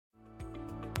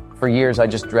For years, I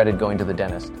just dreaded going to the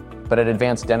dentist. But at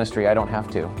Advanced Dentistry, I don't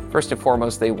have to. First and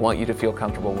foremost, they want you to feel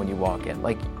comfortable when you walk in.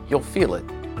 Like, you'll feel it.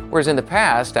 Whereas in the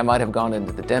past, I might have gone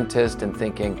into the dentist and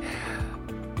thinking,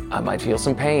 I might feel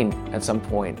some pain at some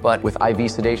point. But with IV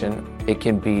sedation, it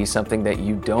can be something that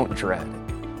you don't dread.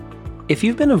 If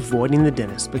you've been avoiding the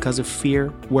dentist because of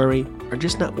fear, worry, or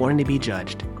just not wanting to be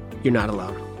judged, you're not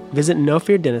alone. Visit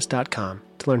nofeardentist.com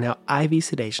to learn how IV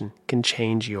sedation can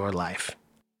change your life.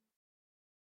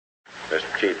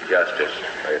 Mr. Chief Justice,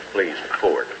 may it please the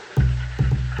court.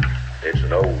 It's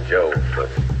an old joke, but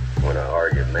when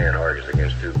a man argues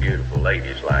against two beautiful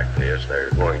ladies like this,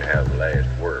 they're going to have the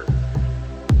last word.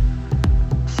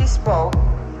 She spoke,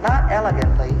 not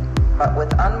elegantly, but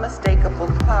with unmistakable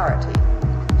clarity.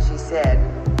 She said,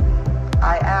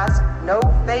 I ask no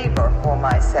favor for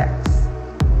my sex.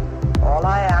 All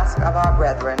I ask of our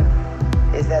brethren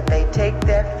is that they take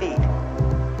their feet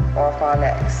off our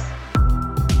necks.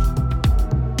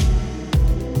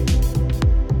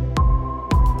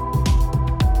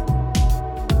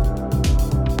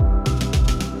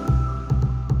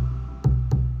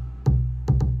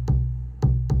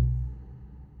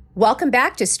 Welcome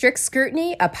back to Strict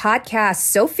Scrutiny, a podcast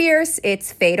so fierce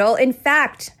it's fatal. In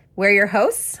fact, we're your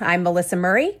hosts. I'm Melissa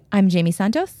Murray. I'm Jamie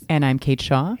Santos. And I'm Kate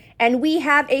Shaw. And we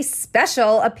have a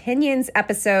special opinions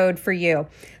episode for you.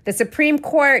 The Supreme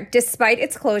Court, despite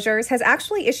its closures, has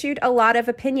actually issued a lot of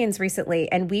opinions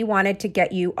recently, and we wanted to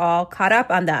get you all caught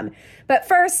up on them. But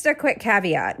first, a quick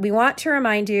caveat. We want to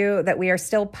remind you that we are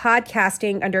still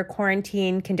podcasting under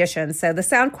quarantine conditions, so the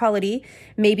sound quality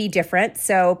may be different.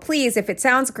 So please, if it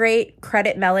sounds great,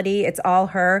 credit Melody. It's all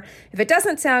her. If it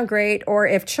doesn't sound great, or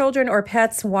if children or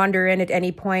pets wander in at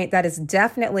any point, that is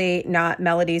definitely not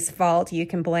Melody's fault. You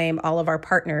can blame all of our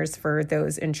partners for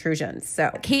those intrusions.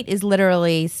 So Kate is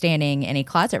literally standing in a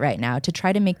closet right now to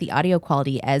try to make the audio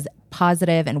quality as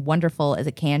positive and wonderful as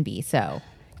it can be. So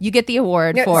you get the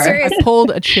award for... I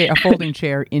pulled a folding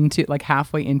chair into like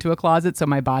halfway into a closet, so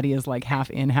my body is like half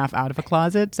in, half out of a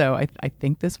closet. So I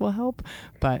think this will help,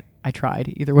 but I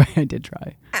tried. Either way, I did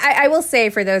try. I will say,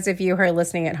 for those of you who are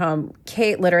listening at home,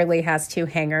 Kate literally has two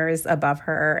hangers above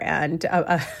her and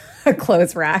a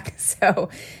clothes rack. So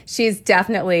she's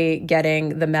definitely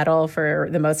getting the medal for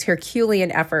the most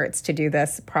Herculean efforts to do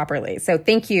this properly. So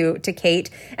thank you to Kate.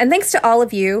 And thanks to all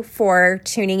of you for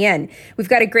tuning in. We've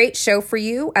got a great show for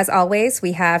you. As always,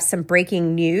 we have some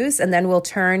breaking news, and then we'll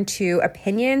turn to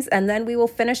opinions, and then we will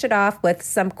finish it off with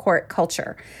some court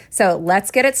culture. So let's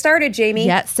get it started, Jamie.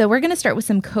 Yeah, so we're going to start with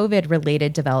some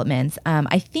COVID-related developments.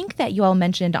 I think that you all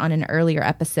mentioned on an earlier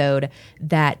episode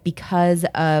that because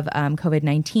of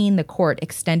COVID-19, the court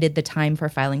extended the time for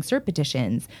filing cert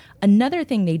petitions. Another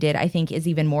thing they did, I think, is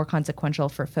even more consequential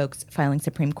for folks filing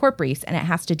Supreme Court briefs, and it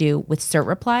has to do with cert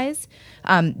replies.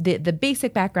 The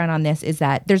basic background on this is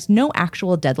that there's no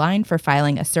actual deadline for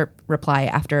filing a cert reply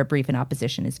after a brief in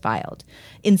opposition is filed.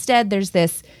 Instead, there's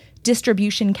this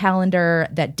distribution calendar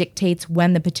that dictates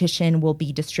when the petition will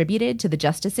be distributed to the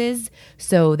justices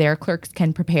so their clerks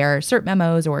can prepare cert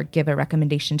memos or give a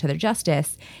recommendation to their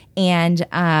justice. And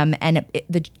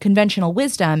the conventional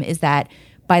wisdom is that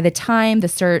by the time the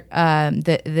cert,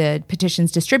 the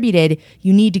petition's distributed,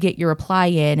 you need to get your reply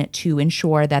in to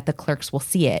ensure that the clerks will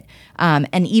see it.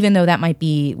 And even though that might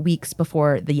be weeks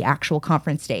before the actual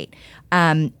conference date.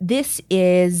 The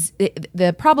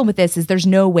problem with this is there's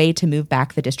no way to move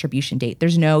back the distribution date.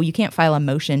 You can't file a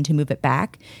motion to move it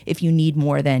back if you need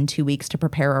more than 2 weeks to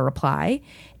prepare a reply.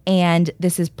 And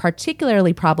this is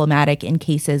particularly problematic in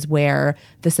cases where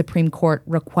the Supreme Court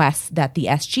requests that the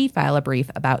SG file a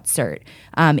brief about cert.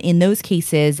 In those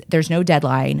cases, there's no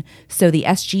deadline, so the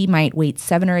SG might wait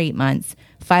 7 or 8 months,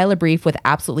 file a brief with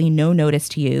absolutely no notice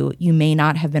to you. You may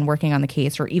not have been working on the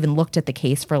case or even looked at the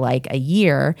case for like a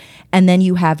year, and then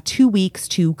you have 2 weeks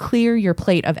to clear your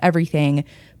plate of everything,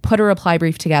 put a reply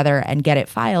brief together, and get it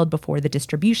filed before the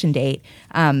distribution date.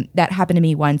 That happened to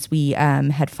me once. We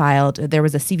had filed, there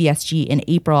was a CVSG in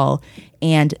April,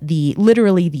 and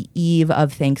literally the eve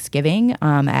of Thanksgiving,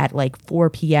 at like 4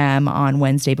 p.m. on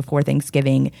Wednesday before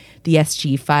Thanksgiving, the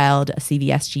SG filed a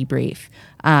CVSG brief.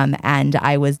 And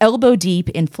I was elbow deep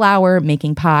in flour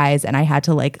making pies, and I had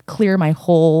to like clear my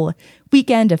whole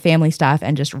weekend of family stuff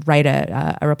and just write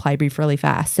a reply brief really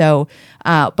fast. So,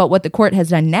 but what the court has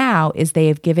done now is they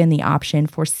have given the option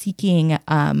for seeking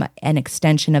an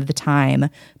extension of the time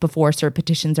before cert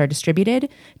petitions are distributed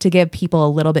to give people a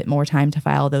little bit more time to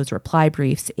file those reply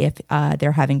briefs if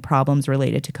they're having problems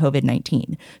related to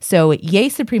COVID-19. So yay,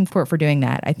 Supreme Court for doing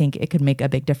that. I think it could make a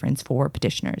big difference for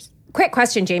petitioners. Quick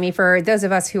question, Jamie, for those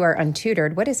of us who are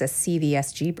untutored, what is a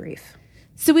CVSG brief?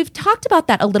 So we've talked about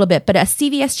that a little bit, but a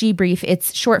CVSG brief,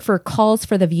 it's short for call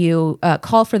for the views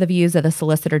of the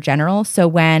Solicitor General. So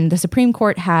when the Supreme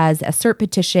Court has a cert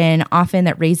petition, often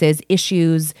that raises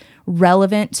issues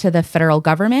relevant to the federal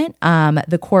government,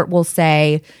 the court will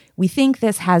say, we think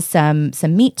this has some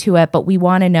meat to it, but we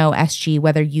want to know, SG,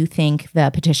 whether you think the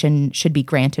petition should be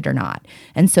granted or not.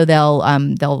 And so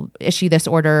they'll issue this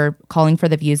order calling for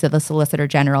the views of the Solicitor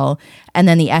General, and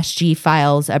then the SG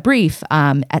files a brief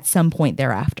at some point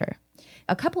thereafter.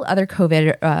 A couple other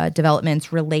COVID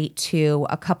developments relate to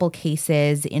a couple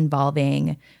cases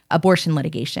involving abortion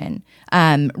litigation.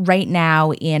 Right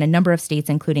now, in a number of states,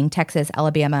 including Texas,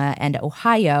 Alabama, and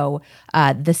Ohio,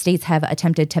 the states have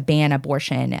attempted to ban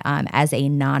abortion as a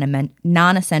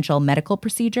non-essential medical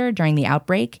procedure during the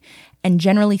outbreak. And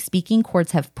generally speaking,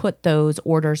 courts have put those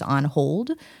orders on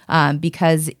hold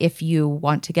because if you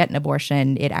want to get an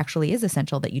abortion, it actually is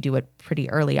essential that you do it pretty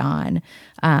early on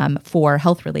for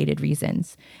health-related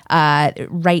reasons.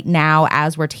 Right now,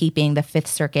 as we're taping, the Fifth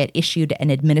Circuit issued an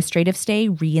administrative stay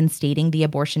reinstating the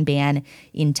abortion ban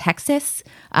in Texas.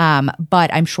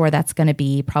 But I'm sure that's going to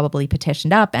be probably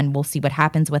petitioned up, and we'll see what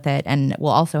happens with it. And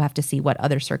we'll also have to see what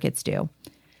other circuits do.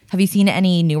 Have you seen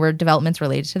any newer developments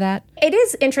related to that? It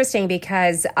is interesting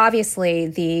because obviously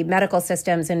the medical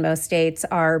systems in most states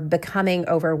are becoming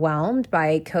overwhelmed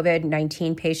by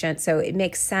COVID-19 patients. So it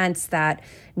makes sense that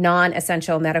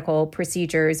non-essential medical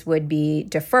procedures would be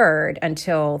deferred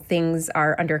until things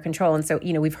are under control. And so,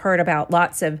 we've heard about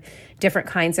lots of different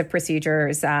kinds of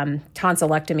procedures,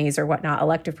 tonsillectomies or whatnot,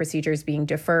 elective procedures being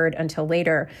deferred until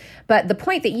later. But the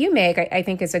point that you make, I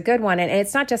think, is a good one. And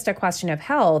it's not just a question of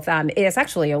health. It's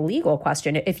actually a legal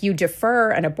question. If you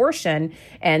defer an abortion,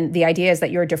 and the idea is that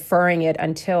you're deferring it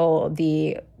until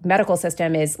the medical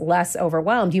system is less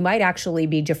overwhelmed, you might actually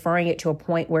be deferring it to a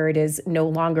point where it is no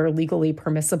longer legally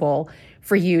permissible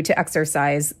for you to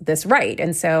exercise this right.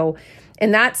 And so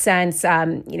in that sense,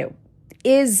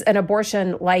 is an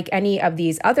abortion like any of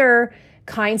these other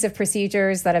kinds of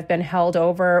procedures that have been held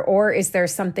over, or is there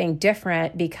something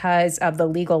different because of the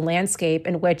legal landscape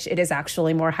in which it is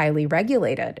actually more highly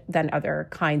regulated than other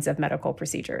kinds of medical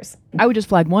procedures? I would just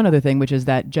flag one other thing, which is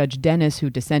that Judge Dennis, who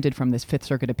dissented from this Fifth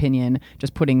Circuit opinion,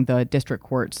 just putting the district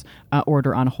court's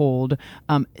order on hold,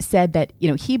 said that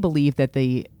he believed that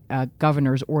the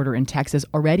governor's order in Texas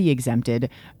already exempted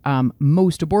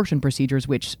most abortion procedures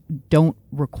which don't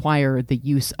require the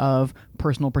use of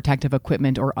personal protective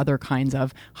equipment or other kinds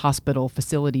of hospital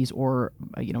facilities or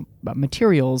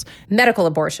materials. Medical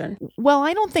abortion. Well,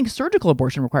 I don't think surgical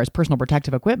abortion requires personal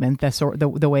protective equipment.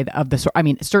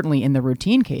 Certainly in the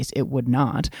routine case, it would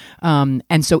not.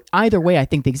 And so either way, I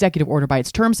think the executive order by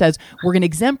its term says we're going to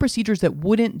exempt procedures that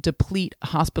wouldn't deplete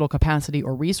hospital capacity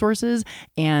or resources,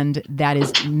 and that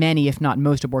is many, if not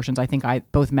most, abortions. I think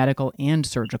both medical and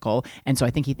surgical, and so I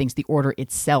think he thinks the order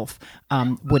itself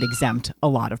would exempt a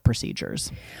lot of procedures.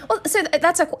 Well, so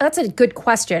that's a good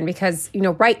question because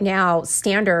right now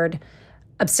standard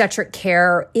obstetric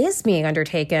care is being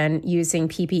undertaken using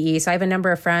PPE. So I have a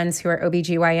number of friends who are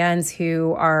OBGYNs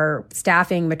who are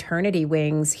staffing maternity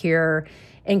wings here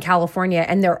in California,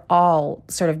 and they're all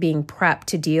sort of being prepped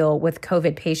to deal with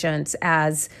COVID patients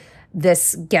as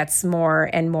this gets more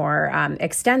and more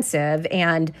extensive.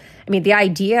 And the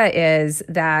idea is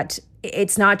that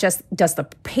it's not just does the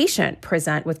patient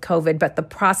present with COVID, but the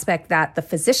prospect that the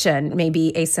physician may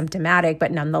be asymptomatic,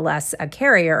 but nonetheless a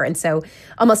carrier. And so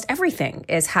almost everything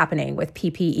is happening with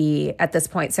PPE at this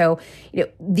point. So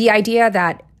the idea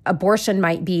that abortion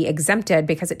might be exempted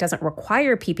because it doesn't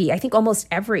require PPE. I think almost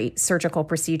every surgical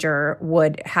procedure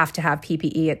would have to have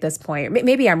PPE at this point.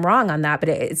 Maybe I'm wrong on that, but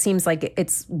it seems like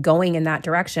it's going in that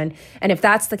direction. And if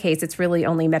that's the case, it's really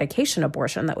only medication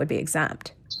abortion that would be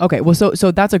exempt. Okay, well,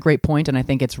 so that's a great point, and I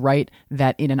think it's right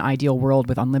that in an ideal world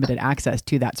with unlimited access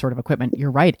to that sort of equipment, you're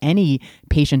right, any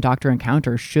patient-doctor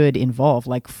encounter should involve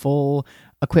full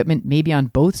equipment maybe on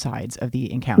both sides of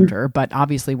the encounter, but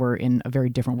obviously we're in a very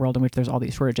different world in which there's all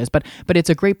these shortages. But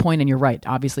it's a great point, and you're right.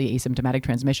 Obviously, asymptomatic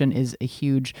transmission is a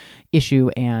huge issue,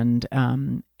 and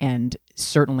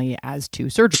certainly as to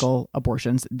surgical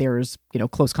abortions, there's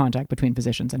close contact between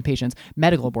physicians and patients.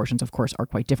 Medical abortions, of course, are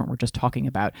quite different. We're just talking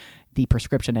about the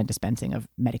prescription and dispensing of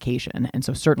medication, and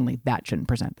so certainly that shouldn't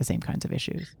present the same kinds of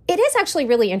issues. It is actually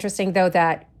really interesting, though,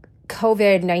 that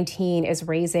COVID-19 is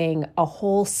raising a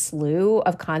whole slew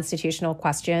of constitutional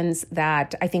questions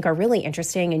that I think are really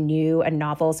interesting and new and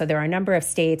novel. So there are a number of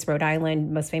states, Rhode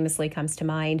Island most famously comes to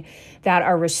mind, that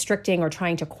are restricting or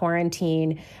trying to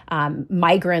quarantine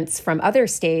migrants from other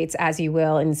states, as you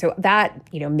will. And so that,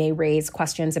 may raise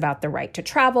questions about the right to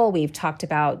travel. We've talked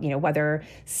about, whether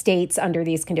states under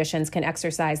these conditions can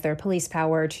exercise their police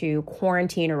power to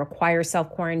quarantine or require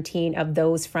self-quarantine of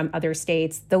those from other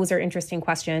states. Those are interesting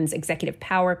questions. Executive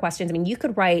power questions. I mean, you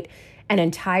could write an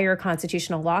entire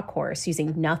constitutional law course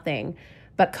using nothing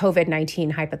but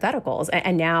COVID-19 hypotheticals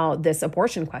and now this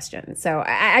abortion question. So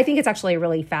I think it's actually a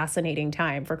really fascinating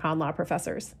time for con law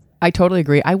professors. I totally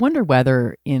agree. I wonder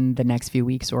whether in the next few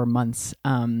weeks or months,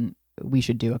 we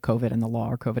should do a COVID and the law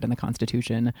or COVID and the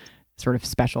Constitution sort of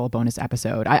special bonus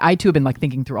episode. I too have been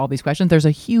thinking through all these questions. There's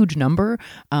a huge number.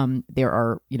 There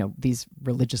are, these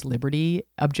religious liberty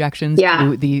objections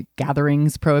to the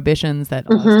gatherings prohibitions that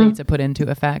a lot of states have put into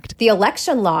effect. The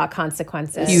election law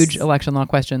consequences. Huge election law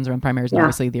questions around primaries and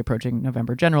obviously the approaching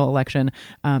November general election.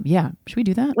 Should we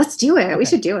do that? Let's do it. Okay. We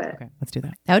should do it. Okay, let's do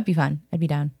that. That would be fun. I'd be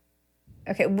down.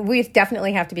 Okay, we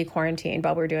definitely have to be quarantined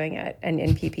while we're doing it and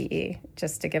in PPE,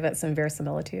 just to give it some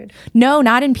verisimilitude. No,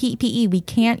 not in PPE. We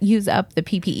can't use up the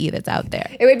PPE that's out there.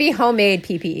 It would be homemade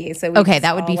PPE. So okay,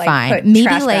 that would be fine. Put Maybe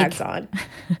trash bags on.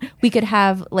 We could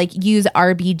have use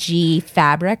RBG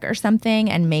fabric or something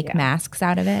and make masks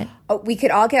out of it. Oh, we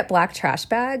could all get black trash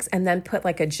bags and then put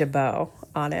a jabot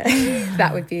on it.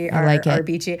 That would be our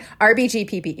RBG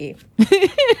PPE.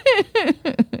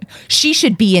 She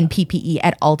should be in PPE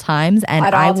at all times, and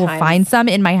I will find some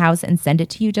in my house and send it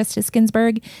to you, Justice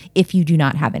Ginsburg. If you do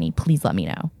not have any, please let me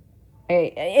know.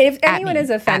 If anyone is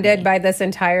offended by this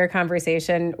entire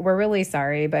conversation, we're really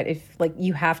sorry. But if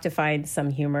you have to find some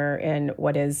humor in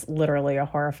what is literally a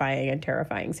horrifying and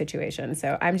terrifying situation.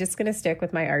 So I'm just going to stick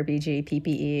with my RBG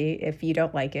PPE. If you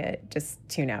don't like it, just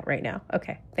tune out right now.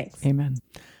 Okay, thanks. Amen.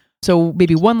 So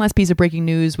maybe one last piece of breaking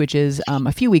news, which is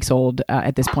a few weeks old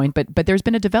at this point, but there's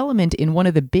been a development in one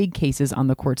of the big cases on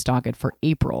the court's docket for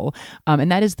April,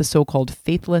 and that is the so-called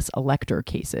faithless elector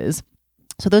cases.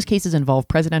 So those cases involve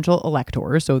presidential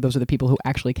electors. So those are the people who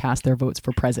actually cast their votes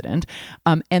for president.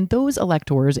 And those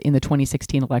electors in the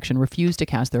 2016 election refused to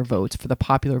cast their votes for the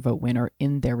popular vote winner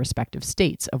in their respective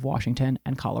states of Washington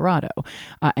and Colorado.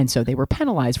 And so they were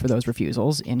penalized for those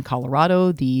refusals. In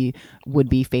Colorado, the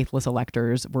would-be faithless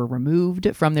electors were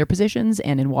removed from their positions.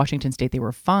 And in Washington state, they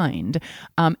were fined.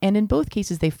 And in both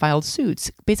cases, they filed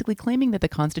suits, basically claiming that the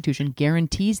Constitution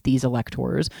guarantees these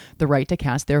electors the right to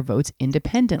cast their votes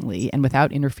independently and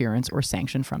without interference or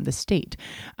sanction from the state.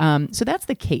 So that's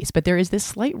the case, but there is this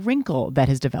slight wrinkle that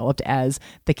has developed as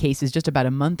the case is just about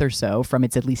a month or so from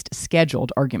its at least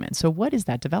scheduled argument. So what is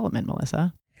that development,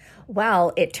 Melissa?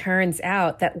 Well, it turns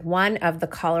out that one of the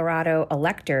Colorado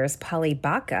electors, Polly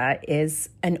Baca, is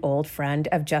an old friend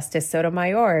of Justice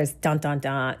Sotomayor's. Dun, dun,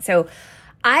 dun. So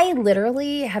I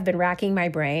literally have been racking my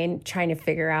brain trying to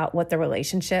figure out what the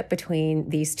relationship between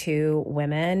these two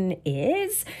women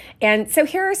is. And so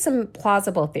here are some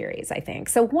plausible theories, I think.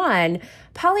 So one,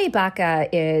 Polly Baca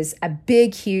is a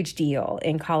big, huge deal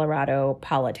in Colorado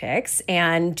politics.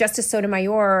 And Justice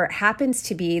Sotomayor happens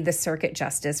to be the circuit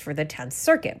justice for the 10th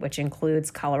Circuit, which includes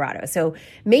Colorado. So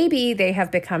maybe they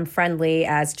have become friendly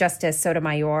as Justice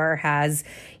Sotomayor has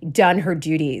done her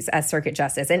duties as circuit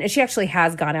justice. And she actually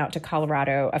has gone out to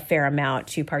Colorado a fair amount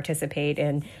to participate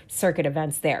in circuit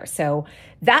events there. So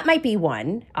that might be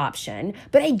one option.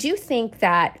 But I do think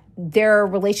that their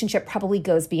relationship probably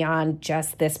goes beyond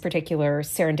just this particular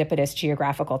serendipitous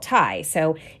geographical tie.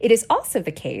 So it is also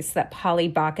the case that Polly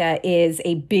Baca is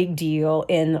a big deal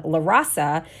in La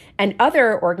Raza and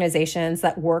other organizations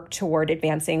that work toward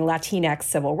advancing Latinx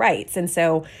civil rights. And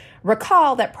so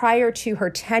recall that prior to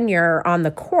her tenure on the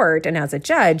court and as a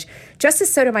judge,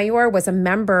 Justice Sotomayor was a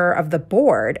member of the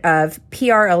board of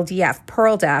PRLDF,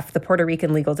 PERLDEF, the Puerto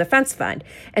Rican Legal Defense Fund.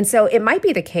 And so it might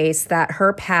be the case that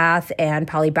her path and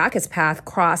Polly Baca's path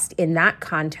crossed in that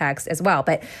context as well.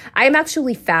 But I am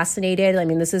actually fascinated. I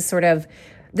mean,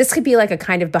 this could be like a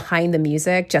kind of behind the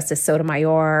music. Justice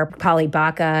Sotomayor, Polly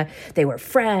Baca, they were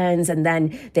friends, and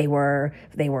then they were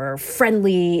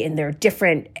friendly in their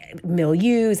different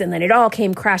milieus, and then it all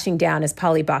came crashing down as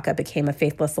Polly Baca became a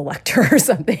faithless elector or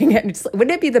something. And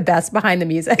wouldn't it be the best behind the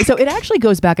music? So it actually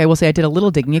goes back, I will say, I did a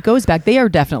little digging. It goes back, they are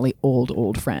definitely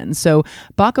old friends. So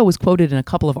Baca was quoted in a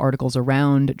couple of articles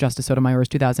around Justice Sotomayor's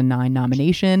 2009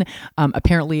 nomination.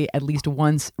 Apparently, at least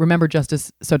once, remember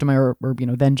Justice Sotomayor, or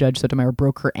then Judge Sotomayor,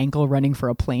 broke her ankle running for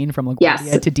a plane from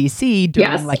LaGuardia to DC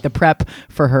during the prep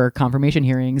for her confirmation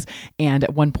hearings. And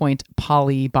at one point,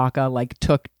 Polly Baca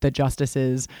took the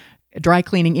justice's dry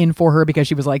cleaning in for her because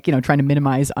she was like, trying to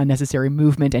minimize unnecessary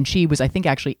movement. And she was, I think,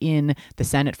 actually in the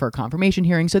Senate for a confirmation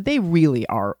hearing. So they really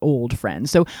are old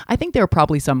friends. So I think there are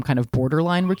probably some kind of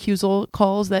borderline recusal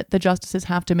calls that the justices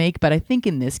have to make. But I think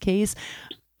in this case,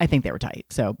 I think they were tight.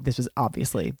 So this was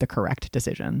obviously the correct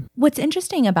decision. What's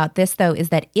interesting about this, though, is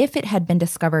that if it had been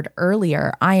discovered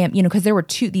earlier, because there were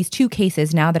these two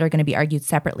cases now that are going to be argued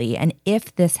separately. And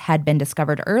if this had been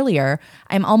discovered earlier,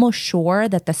 I'm almost sure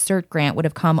that the cert grant would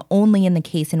have come only in the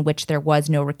case in which there was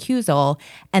no recusal.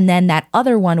 And then that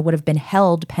other one would have been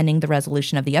held pending the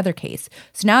resolution of the other case.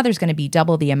 So now there's going to be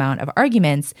double the amount of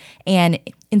arguments. And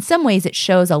in some ways, it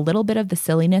shows a little bit of the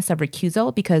silliness of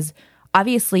recusal because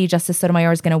obviously, Justice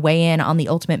Sotomayor is going to weigh in on the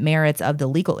ultimate merits of the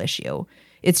legal issue.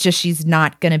 It's just she's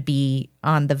not going to be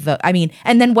on the vote.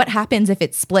 And then what happens if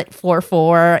it's split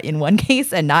 4-4 in one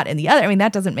case and not in the other?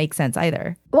 That doesn't make sense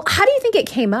either. Well, how do you think it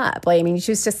came up?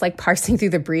 She was just parsing through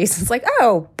the briefs. It's like,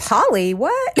 oh, Polly,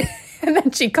 what? And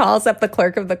then she calls up the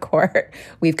clerk of the court.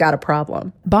 We've got a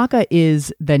problem. Baca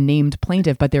is the named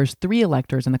plaintiff, but there's 3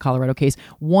 electors in the Colorado case,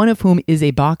 one of whom is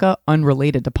a Baca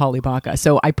unrelated to Polly Baca.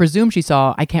 So I presume she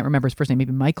saw, I can't remember his first name,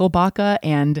 maybe Michael Baca,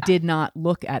 and did not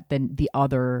look at the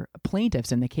other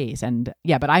plaintiffs in the case. And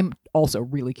yeah, but I'm also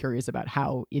really curious about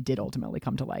how it did ultimately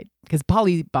come to light because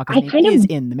Polly Baca's name is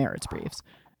in the merits briefs.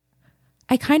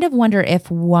 I kind of wonder if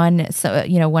one of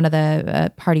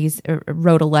the parties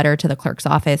wrote a letter to the clerk's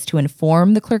office to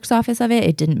inform the clerk's office of it.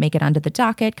 It didn't make it onto the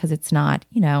docket because it's not,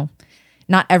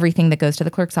 not everything that goes to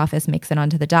the clerk's office makes it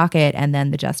onto the docket. And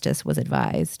then the justice was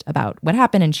advised about what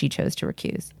happened and she chose to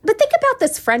recuse. But think about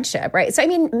this friendship, right? So,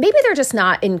 maybe they're just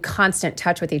not in constant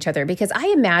touch with each other because I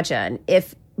imagine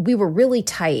if we were really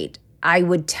tight, I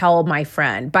would tell my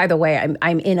friend, by the way,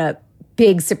 I'm in a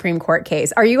big Supreme Court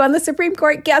case. Are you on the Supreme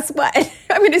Court? Guess what?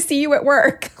 I'm going to see you at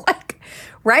work.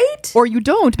 Right? Or you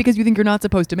don't because you think you're not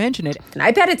supposed to mention it. And I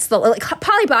bet it's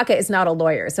Polly Baca is not a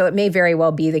lawyer, so it may very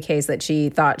well be the case that she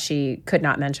thought she could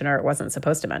not mention or wasn't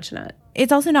supposed to mention it.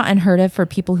 It's also not unheard of for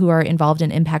people who are involved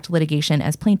in impact litigation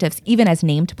as plaintiffs, even as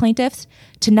named plaintiffs,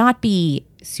 to not be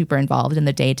super involved in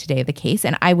the day-to-day of the case.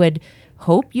 And I would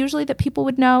hope usually that people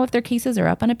would know if their cases are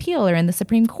up on appeal or in the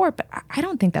Supreme Court, but I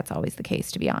don't think that's always the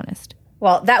case, to be honest.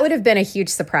 Well, that would have been a huge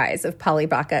surprise if Polly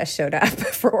Baca showed up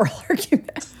for oral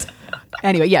argument.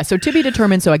 Anyway, yeah, so to be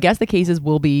determined. So I guess the cases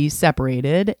will be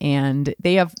separated and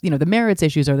they have, the merits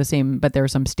issues are the same, but there are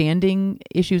some standing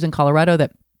issues in Colorado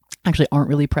that actually aren't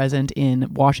really present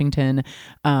in Washington.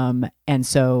 And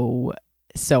so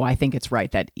I think it's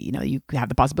right that, you have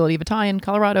the possibility of a tie in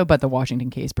Colorado, but the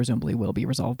Washington case presumably will be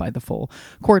resolved by the full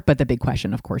court. But the big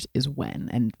question, of course, is when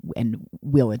and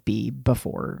will it be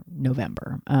before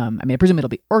November? I presume it'll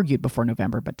be argued before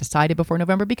November, but decided before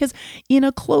November because in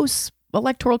a close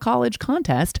electoral college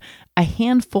contest, a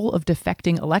handful of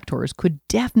defecting electors could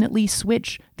definitely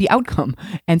switch the outcome.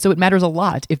 And so it matters a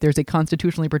lot if there's a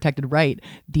constitutionally protected right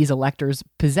these electors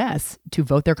possess to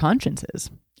vote their consciences.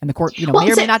 And the court,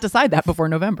 may or may not decide that before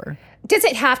November. Does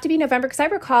it have to be November? Because I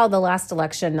recall the last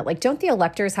election, don't the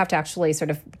electors have to actually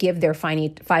sort of give their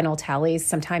final tallies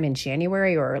sometime in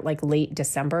January or late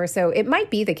December? So it might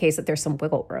be the case that there's some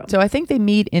wiggle room. So I think they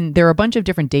meet there are a bunch of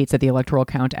different dates that the Electoral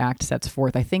Count Act sets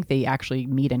forth. I think they actually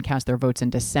meet and cast their votes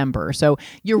in December. So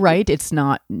you're right. It's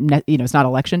not, it's not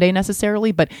election day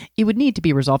necessarily, but it would need to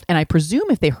be resolved. And I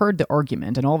presume if they heard the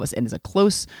argument and all of us, and it's a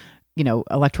close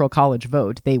electoral college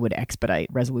vote, they would expedite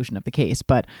resolution of the case.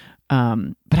 But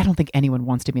I don't think anyone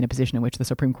wants to be in a position in which the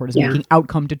Supreme Court is making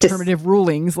outcome determinative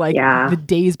rulings the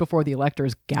days before the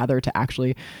electors gather to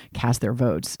actually cast their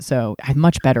votes. So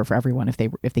much better for everyone if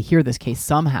they hear this case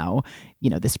somehow,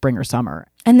 this spring or summer.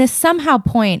 And this somehow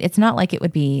point, it's not like it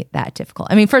would be that difficult.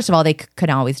 First of all, they could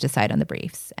always decide on the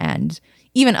briefs. And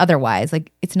even otherwise,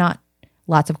 it's not,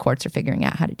 lots of courts are figuring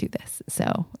out how to do this.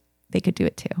 So they could do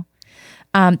it too.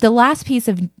 The last piece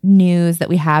of news that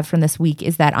we have from this week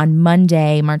is that on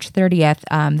Monday, March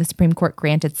 30th, the Supreme Court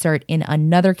granted cert in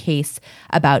another case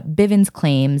about Bivens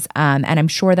claims. And I'm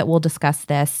sure that we'll discuss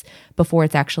this before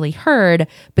it's actually heard.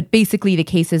 But basically, the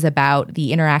case is about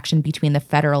the interaction between the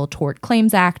Federal Tort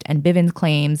Claims Act and Bivens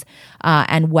claims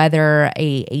and whether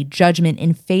a judgment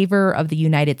in favor of the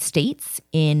United States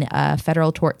in a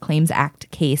Federal Tort Claims Act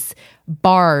case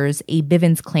bars a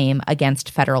Bivens claim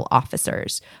against federal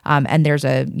officers. And there's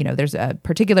a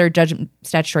particular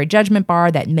statutory judgment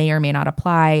bar that may or may not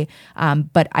apply.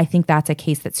 But I think that's a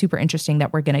case that's super interesting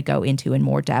that we're going to go into in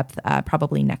more depth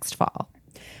probably next fall.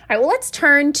 All right, well, let's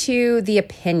turn to the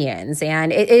opinions.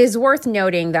 And it is worth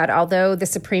noting that although the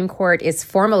Supreme Court is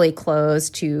formally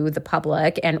closed to the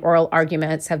public and oral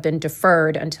arguments have been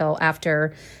deferred until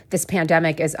after this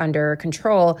pandemic is under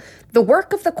control, the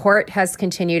work of the court has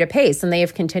continued apace, and they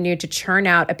have continued to churn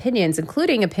out opinions,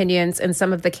 including opinions in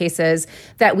some of the cases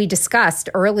that we discussed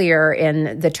earlier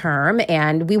in the term.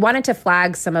 And we wanted to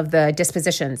flag some of the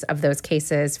dispositions of those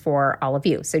cases for all of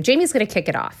you. So Jamie's going to kick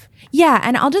it off. Yeah,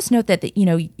 and I'll just note that,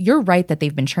 you're right that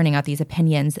they've been churning out these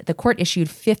opinions. The court issued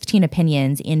 15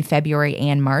 opinions in February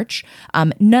and March.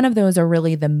 None of those are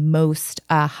really the most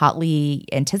hotly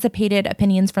anticipated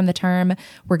opinions from the term.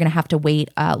 We're going to have to wait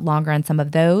longer on some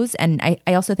of those. And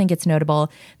I also think it's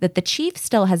notable that the chief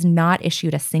still has not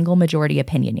issued a single majority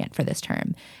opinion yet for this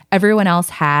term. Everyone else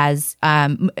has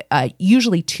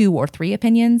usually 2 or 3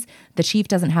 opinions. The chief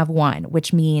doesn't have one,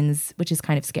 which is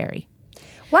kind of scary.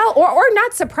 Well, or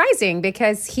not surprising,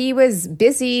 because he was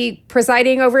busy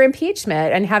presiding over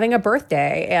impeachment and having a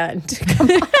birthday. And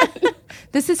come on.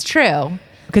 This is true.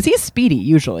 Because he's speedy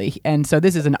usually. And so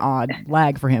this is an odd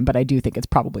lag for him, but I do think it's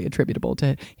probably attributable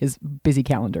to his busy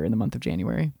calendar in the month of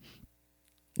January.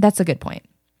 That's a good point.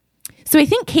 So I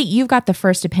think, Kate, you've got the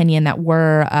first opinion that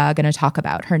we're going to talk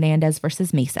about, Hernandez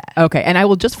versus Mesa. Okay. And I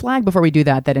will just flag before we do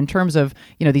that in terms of,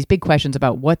 these big questions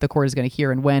about what the court is going to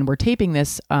hear and when, we're taping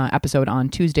this episode on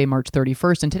Tuesday, March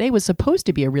 31st. And today was supposed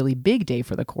to be a really big day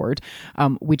for the court,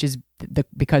 which is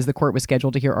because the court was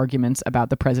scheduled to hear arguments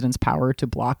about the president's power to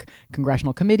block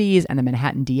congressional committees and the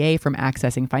Manhattan DA from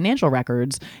accessing financial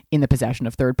records in the possession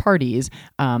of third parties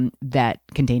that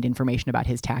contained information about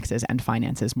his taxes and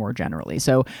finances more generally.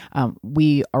 So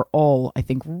we are all, I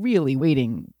think, really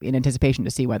waiting in anticipation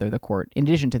to see whether the court, in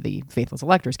addition to the faithless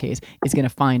electors case, is going to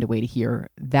find a way to hear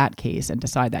that case and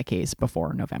decide that case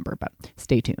before November. But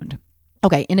stay tuned.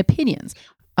 Okay, in opinions.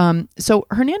 So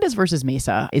Hernandez versus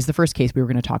Mesa is the first case we were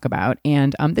going to talk about.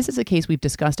 And this is a case we've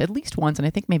discussed at least once, and I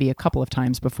think maybe a couple of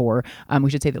times before. We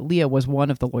should say that Leah was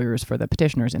one of the lawyers for the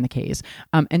petitioners in the case.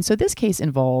 And so this case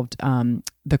involved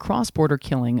the cross-border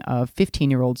killing of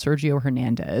 15-year-old Sergio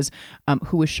Hernandez,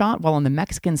 who was shot while on the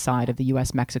Mexican side of the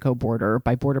U.S.-Mexico border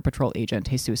by Border Patrol agent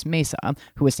Jesus Mesa,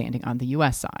 who was standing on the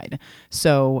U.S. side.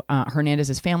 So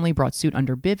Hernandez's family brought suit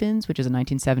under Bivens, which is a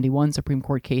 1971 Supreme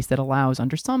Court case that allows,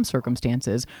 under some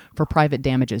circumstances, for private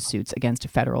damages suits against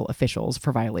federal officials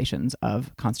for violations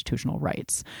of constitutional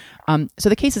rights. So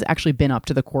the case has actually been up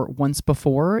to the court once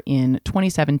before. In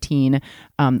 2017,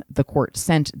 the court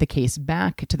sent the case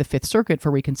back to the Fifth Circuit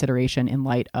for reconsideration in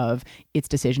light of its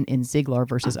decision in Ziegler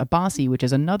versus Abbasi, which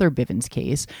is another Bivens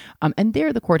case. And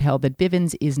there the court held that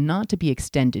Bivens is not to be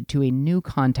extended to a new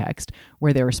context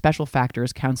where there are special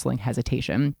factors counseling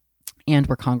hesitation and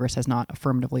where Congress has not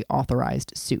affirmatively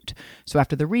authorized suit. So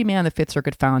after the remand, the Fifth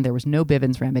Circuit found there was no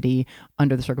Bivens remedy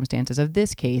under the circumstances of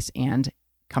this case and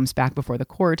comes back before the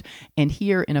court. And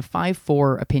here, in a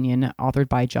 5-4 opinion authored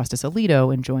by Justice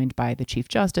Alito and joined by the Chief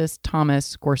Justice,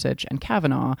 Thomas, Gorsuch, and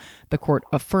Kavanaugh, the court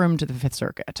affirmed the Fifth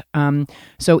Circuit.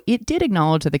 So it did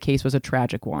acknowledge that the case was a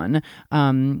tragic one,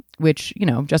 which,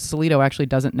 Justice Alito actually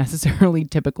doesn't necessarily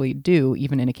typically do,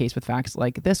 even in a case with facts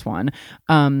like this one.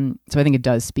 So I think it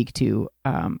does speak to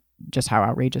just how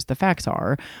outrageous the facts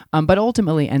are, but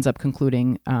ultimately ends up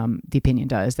concluding, the opinion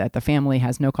does, that the family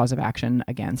has no cause of action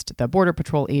against the Border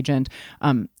Patrol agent.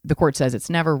 The court says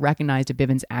it's never recognized a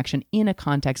Bivens action in a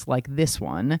context like this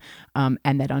one,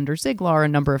 and that under Ziegler, a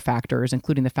number of factors,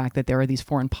 including the fact that there are these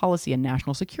foreign policy and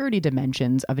national security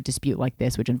dimensions of a dispute like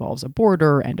this, which involves a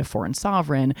border and a foreign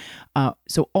sovereign.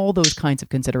 So all those kinds of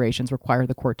considerations require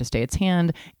the court to stay its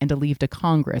hand and to leave to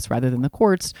Congress, rather than the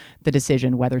courts, the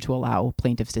decision whether to allow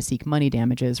plaintiffs to seek money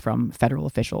damages from federal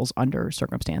officials under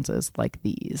circumstances like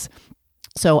these.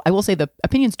 So I will say the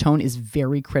opinion's tone is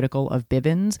very critical of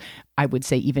Bivens. I would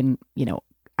say even,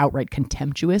 outright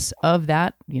contemptuous of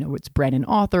that. It's Brennan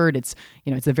authored. It's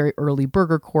a very early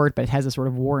Burger Court, but it has a sort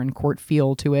of Warren Court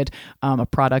feel to it, a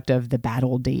product of the bad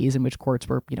old days in which courts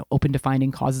were, open to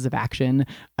finding causes of action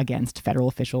against federal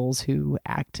officials who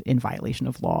act in violation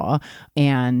of law.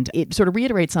 And it sort of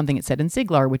reiterates something it said in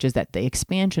Ziegler, which is that the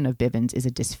expansion of Bivens is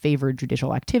a disfavored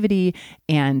judicial activity,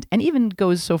 and even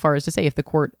goes so far as to say if the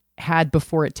court had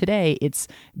before it today its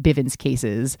Bivens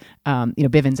cases,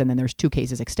 Bivens, and then there's 2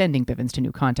 cases extending Bivens to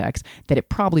new context, that it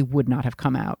probably would not have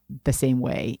come out the same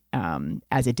way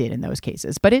as it did in those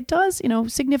cases. But it does,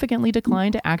 significantly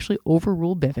decline to actually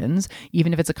overrule Bivens,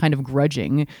 even if it's a kind of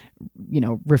grudging,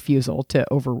 refusal to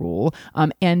overrule.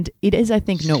 And it is, I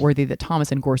think, noteworthy that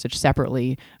Thomas and Gorsuch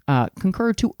separately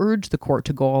concurred to urge the court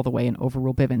to go all the way and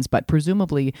overrule Bivens, but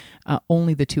presumably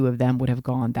only the 2 of them would have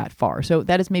gone that far. So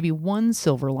that is maybe one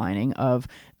silver lining lining of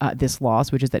this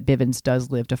loss, which is that Bivens does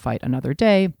live to fight another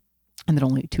day, and that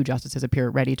only 2 justices appear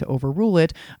ready to overrule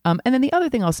it. And then the other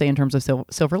thing I'll say in terms of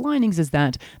silver linings is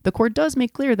that the court does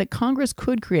make clear that Congress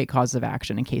could create causes of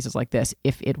action in cases like this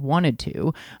if it wanted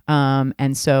to.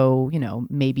 And so,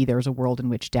 maybe there's a world in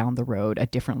which down the road a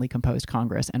differently composed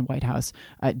Congress and White House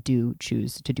do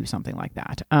choose to do something like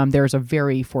that. There's a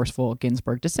very forceful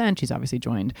Ginsburg dissent. She's obviously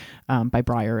joined by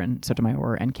Breyer and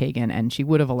Sotomayor and Kagan, and she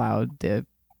would have allowed the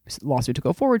lawsuit to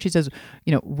go forward. She says,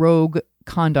 rogue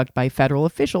conduct by federal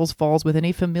officials falls within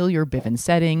a familiar Bivens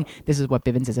setting. This is what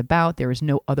Bivens is about. There is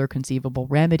no other conceivable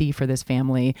remedy for this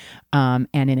family. And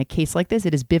in a case like this,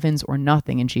 it is Bivens or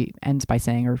nothing. And she ends by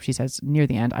saying, or she says near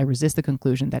the end, I resist the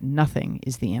conclusion that nothing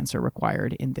is the answer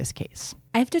required in this case.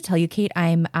 I have to tell you, Kate,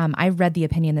 I read the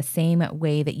opinion the same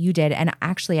way that you did. And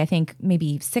actually, I think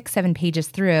maybe 6-7 pages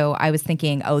through, I was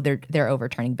thinking, oh, they're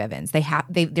overturning Bivens.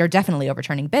 They're definitely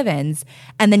overturning Bivens.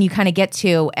 And then you kind of get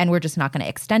to, and we're just not going to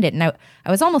extend it. And I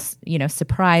was almost,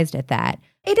 surprised at that.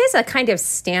 It is a kind of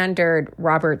standard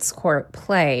Roberts Court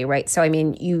play, right? So, I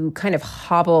mean, you kind of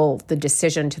hobble the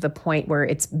decision to the point where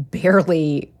it's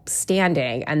barely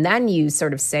standing. And then you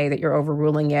sort of say that you're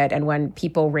overruling it. And when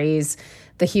people raise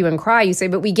the hue and cry, you say,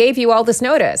 but we gave you all this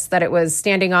notice that it was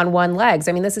standing on one leg.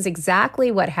 I mean, this is exactly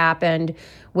what happened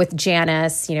with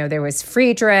Janus. There was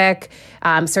Friedrich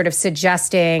sort of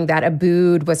suggesting that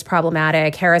Abood was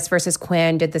problematic. Harris versus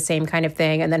Quinn did the same kind of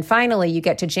thing. And then finally you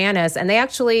get to Janus and they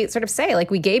actually sort of say, like,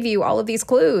 we gave you all of these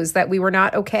clues that we were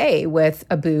not okay with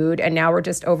Abood and now we're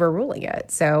just overruling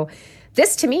it. So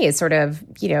this to me is sort of,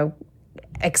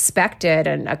 expected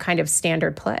and a kind of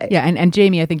standard play. Yeah, and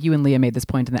Jamie, I think you and Leah made this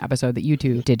point in the episode that you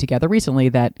two did together recently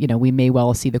that, we may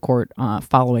well see the court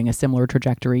following a similar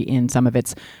trajectory in some of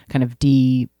its kind of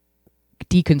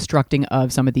deconstructing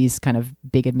of some of these kind of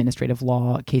big administrative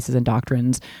law cases and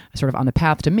doctrines, sort of on the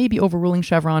path to maybe overruling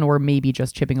Chevron or maybe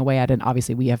just chipping away at it. And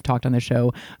obviously we have talked on the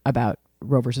show about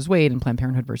Roe versus Wade and Planned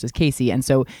Parenthood versus Casey. And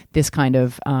so this kind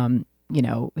of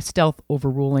stealth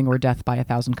overruling or death by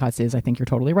 1,000 cuts is, I think you're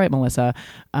totally right, Melissa,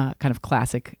 kind of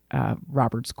classic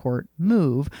Roberts Court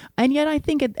move. And yet I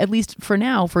think at least for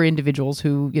now, for individuals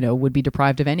who, would be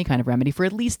deprived of any kind of remedy for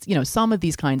at least, some of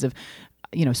these kinds of,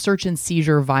 search and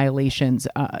seizure violations,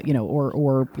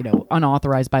 or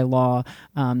unauthorized by law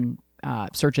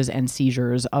searches and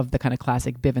seizures of the kind of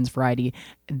classic Bivens variety,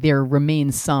 there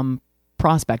remains some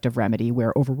prospect of remedy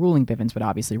where overruling Bivens would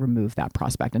obviously remove that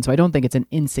prospect. And so I don't think it's an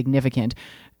insignificant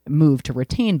move to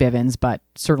retain Bivens, but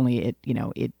certainly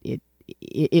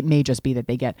it may just be that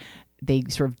they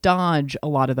sort of dodge a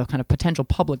lot of the kind of potential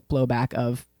public blowback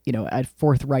of, a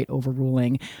forthright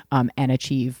overruling and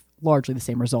achieve largely the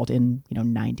same result in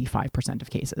 95% of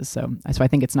cases. So I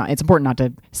think it's important not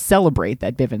to celebrate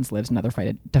that Bivens lives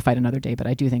to fight another day, but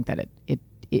I do think that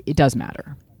it does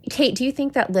matter. Kate, do you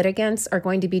think that litigants are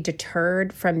going to be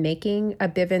deterred from making a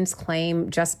Bivens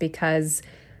claim just because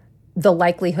the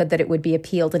likelihood that it would be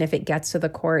appealed and if it gets to the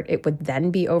court, it would then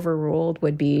be overruled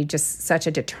would be just such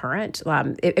a deterrent?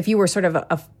 If you were sort of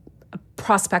a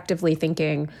prospectively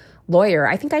thinking lawyer,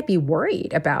 I think I'd be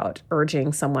worried about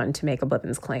urging someone to make a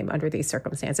Bivens claim under these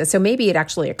circumstances. So maybe it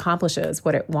actually accomplishes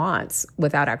what it wants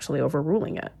without actually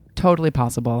overruling it. Totally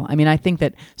possible. I mean, I think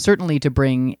that certainly to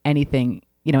bring anything,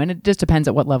 and it just depends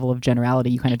at what level of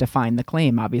generality you kind of define the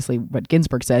claim. Obviously, what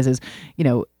Ginsburg says is,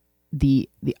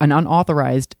 an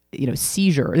unauthorized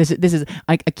seizure. This is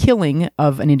a killing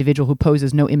of an individual who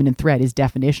poses no imminent threat is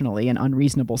definitionally an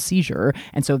unreasonable seizure.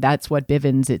 And so that's what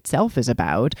Bivens itself is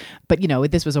about. But,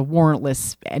 this was a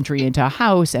warrantless entry into a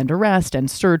house and arrest and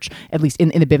search, at least in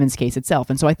the Bivens case itself.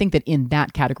 And so I think that in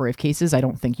that category of cases, I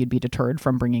don't think you'd be deterred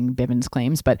from bringing Bivens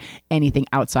claims. But anything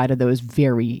outside of those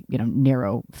very,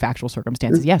 narrow factual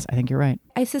circumstances, yes, I think you're right.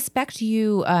 I suspect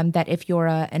that if you're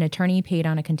an attorney paid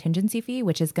on a contingency fee,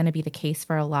 which is going to be the case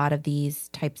for a lot of these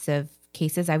types of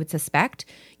cases, I would suspect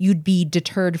you'd be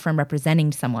deterred from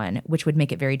representing someone, which would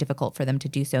make it very difficult for them to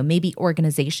do so. Maybe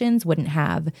organizations wouldn't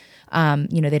have,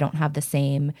 they don't have the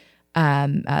same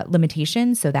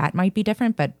limitations, so that might be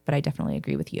different, but I definitely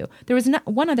agree with you. There was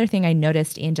one other thing I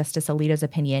noticed in Justice Alito's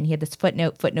opinion. He had this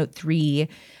footnote 3,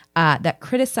 that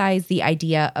criticized the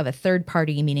idea of a third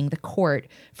party, meaning the court,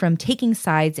 from taking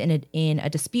sides in a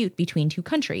dispute between two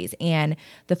countries. And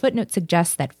the footnote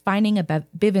suggests that finding a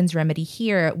Bivens remedy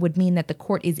here would mean that the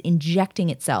court is injecting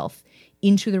itself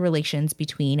into the relations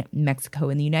between Mexico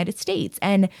and the United States.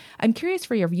 And I'm curious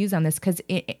for your views on this, because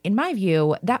in my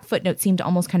view, that footnote seemed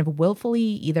almost kind of willfully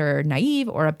either naive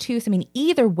or obtuse. I mean,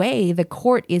 either way, the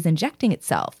court is injecting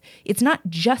itself. It's not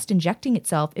just injecting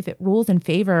itself if it rules in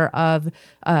favor of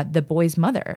the boy's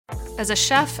mother. As a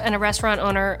chef and a restaurant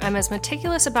owner, I'm as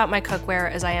meticulous about my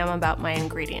cookware as I am about my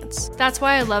ingredients. That's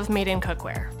why I love Made in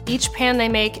Cookware. Each pan they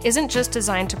make isn't just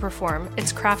designed to perform,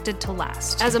 it's crafted to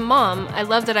last. As a mom, I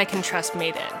love that I can trust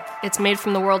Made in. It's made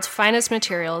from the world's finest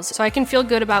materials, so I can feel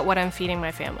good about what I'm feeding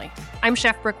my family. I'm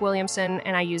Chef Brooke Williamson,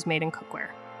 and I use Made in Cookware.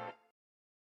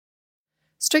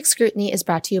 Strict Scrutiny is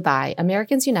brought to you by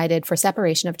Americans United for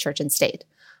Separation of Church and State.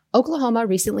 Oklahoma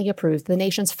recently approved the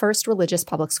nation's first religious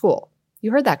public school. You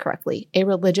heard that correctly, a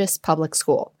religious public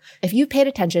school. If you've paid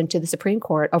attention to the Supreme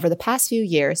Court over the past few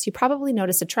years, you probably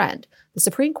noticed a trend. The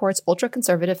Supreme Court's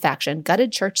ultra-conservative faction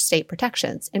gutted church-state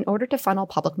protections in order to funnel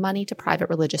public money to private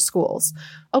religious schools.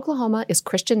 Oklahoma is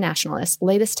Christian nationalists'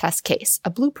 latest test case, a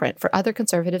blueprint for other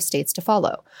conservative states to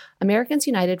follow. Americans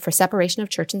United for Separation of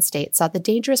Church and State saw the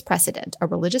dangerous precedent a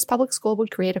religious public school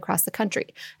would create across the country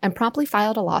and promptly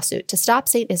filed a lawsuit to stop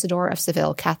St. Isidore of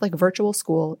Seville Catholic Virtual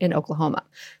School in Oklahoma.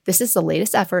 This is the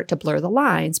latest effort to blur the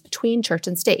lines between church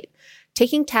and state,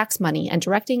 taking tax money and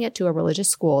directing it to a religious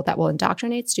school that will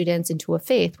indoctrinate students into a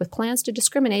faith with plans to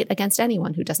discriminate against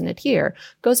anyone who doesn't adhere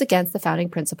goes against the founding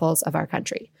principles of our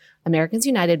country. Americans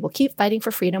United will keep fighting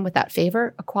for freedom without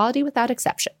favor, equality without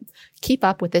exception. Keep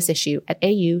up with this issue at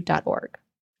au.org.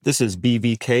 This is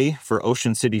BVK for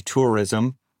Ocean City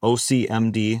Tourism,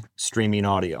 OCMD Streaming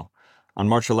Audio. On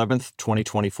March 11th,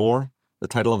 2024, the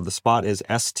title of the spot is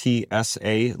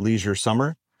STSA Leisure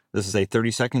Summer. This is a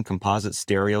 30-second composite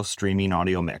stereo streaming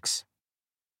audio mix.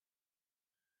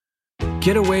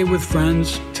 Get away with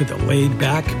friends to the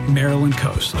laid-back Maryland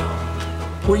coast,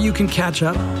 where you can catch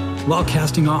up while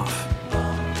casting off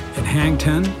and hang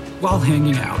 10 while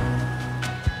hanging out,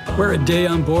 where a day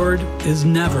on board is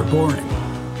never boring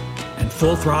and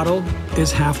full throttle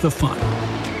is half the fun,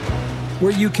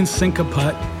 where you can sink a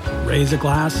putt, raise a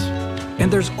glass,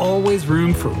 and there's always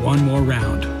room for one more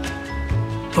round.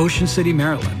 Ocean City,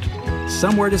 Maryland,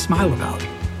 somewhere to smile about.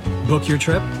 Book your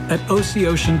trip at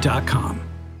OCOcean.com.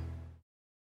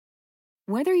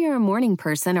 Whether you're a morning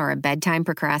person or a bedtime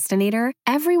procrastinator,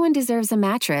 everyone deserves a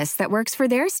mattress that works for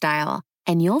their style.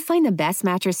 And you'll find the best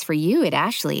mattress for you at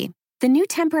Ashley. The new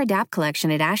Tempur-Adapt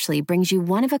collection at Ashley brings you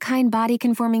one-of-a-kind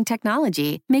body-conforming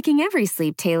technology, making every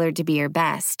sleep tailored to be your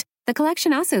best. The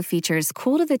collection also features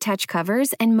cool-to-the-touch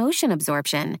covers and motion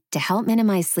absorption to help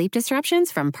minimize sleep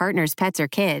disruptions from partners, pets, or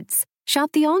kids.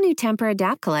 Shop the all-new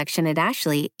Tempur-Adapt collection at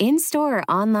Ashley, in-store or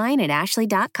online at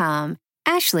ashley.com.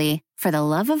 Ashley, for the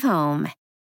love of home.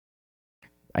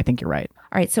 I think you're right.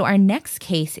 All right, so our next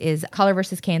case is Collar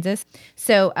versus Kansas.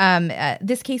 So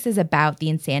this case is about the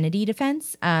insanity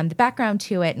defense. The background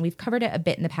to it, and we've covered it a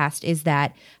bit in the past, is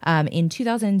that in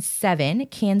 2007,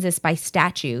 Kansas, by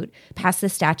statute, passed the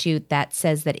statute that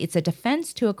says that it's a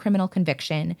defense to a criminal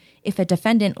conviction if a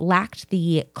defendant lacked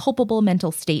the culpable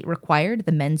mental state required,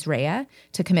 the mens rea,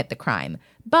 to commit the crime.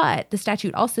 But the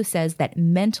statute also says that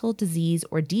mental disease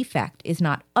or defect is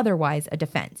not otherwise a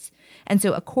defense. And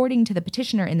so according to the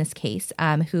petitioner in this case,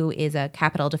 who is a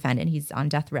capital defendant, he's on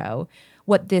death row,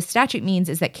 what this statute means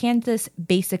is that Kansas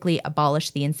basically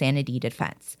abolished the insanity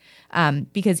defense.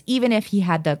 Because even if he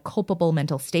had the culpable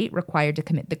mental state required to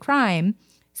commit the crime,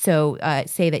 so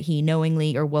say that he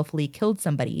knowingly or willfully killed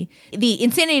somebody, the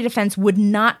insanity defense would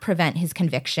not prevent his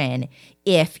conviction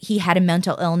if he had a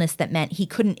mental illness that meant he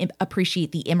couldn't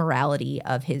appreciate the immorality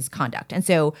of his conduct. And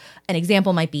so an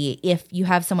example might be if you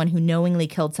have someone who knowingly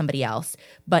killed somebody else,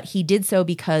 but he did so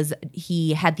because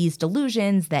he had these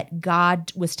delusions that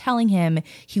God was telling him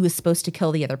he was supposed to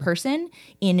kill the other person.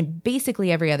 In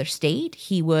basically every other state,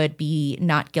 he would be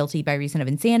not guilty by reason of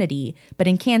insanity, but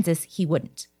in Kansas, he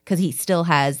wouldn't, because he still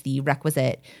has the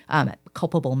requisite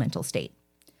culpable mental state.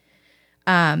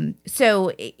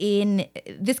 So in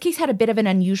this case had a bit of an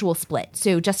unusual split.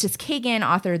 So Justice Kagan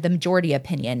authored the majority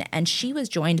opinion, and she was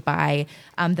joined by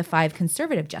the 5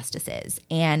 conservative justices.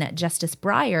 And Justice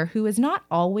Breyer, who is not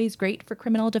always great for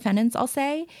criminal defendants, I'll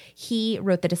say, he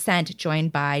wrote the dissent,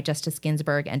 joined by Justice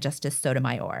Ginsburg and Justice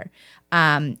Sotomayor.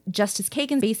 Justice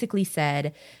Kagan basically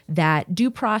said that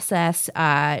due process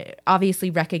obviously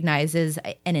recognizes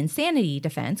an insanity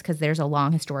defense because there's a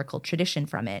long historical tradition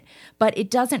from it, but it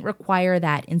doesn't require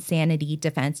that insanity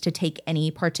defense to take any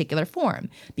particular form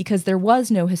because there was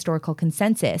no historical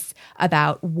consensus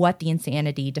about what the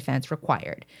insanity defense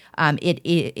required.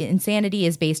 Insanity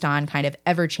is based on kind of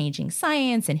ever-changing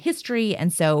science and history,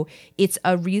 and so it's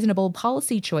a reasonable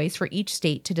policy choice for each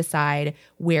state to decide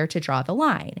where to draw the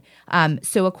line.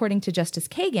 So according to Justice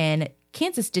Kagan,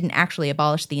 Kansas didn't actually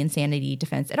abolish the insanity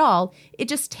defense at all. It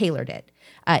just tailored it.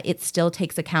 It still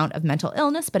takes account of mental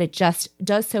illness, but it just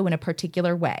does so in a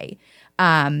particular way.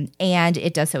 And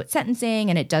it does so at sentencing,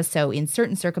 and it does so in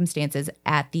certain circumstances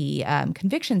at the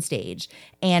conviction stage.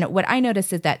 And what I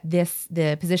noticed is that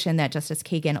the position that Justice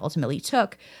Kagan ultimately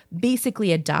took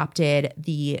basically adopted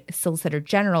the Solicitor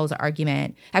General's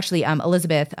argument. Actually,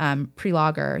 Elizabeth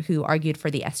Prelogger, who argued for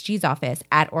the SG's office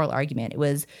at oral argument, it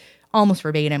was almost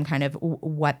verbatim kind of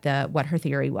what her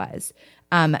theory was.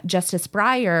 Justice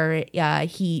Breyer,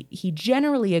 he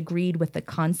generally agreed with the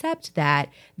concept that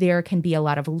there can be a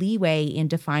lot of leeway in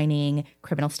defining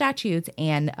criminal statutes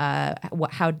and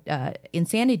how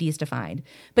insanity is defined.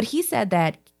 But he said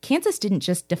that Kansas didn't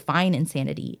just define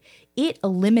insanity. It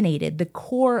eliminated the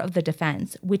core of the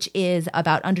defense, which is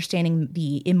about understanding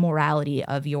the immorality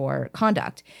of your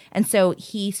conduct. And so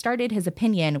he started his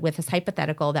opinion with his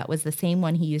hypothetical that was the same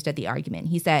one he used at the argument.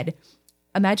 He said,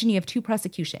 imagine you have two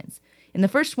prosecutions. In the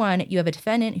first one, you have a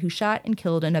defendant who shot and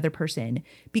killed another person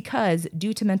because,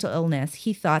 due to mental illness,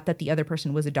 he thought that the other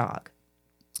person was a dog.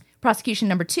 Prosecution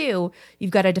number two,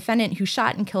 you've got a defendant who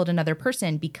shot and killed another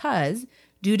person because,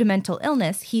 due to mental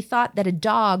illness, he thought that a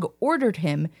dog ordered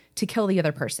him to kill the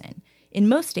other person. In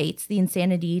most states, the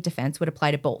insanity defense would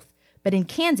apply to both. But in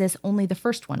Kansas, only the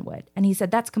first one would. And he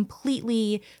said that's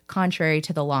completely contrary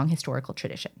to the long historical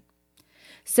tradition.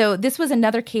 So this was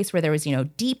another case where there was,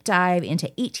 deep dive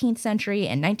into 18th century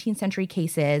and 19th century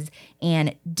cases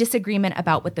and disagreement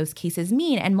about what those cases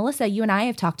mean. And Melissa, you and I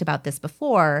have talked about this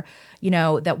before,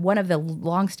 that one of the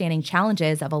longstanding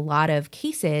challenges of a lot of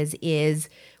cases is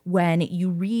when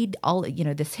you read all,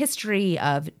 this history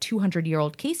of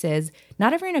 200-year-old cases,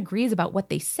 not everyone agrees about what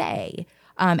they say.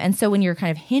 And so when you're kind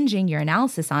of hinging your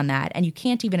analysis on that and you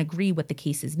can't even agree what the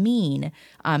cases mean,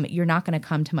 you're not going to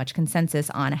come to much consensus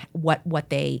on what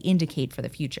they indicate for the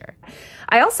future.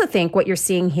 I also think what you're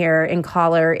seeing here in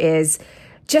Collar is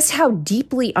just how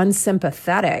deeply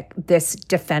unsympathetic this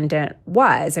defendant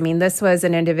was. I mean, this was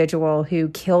an individual who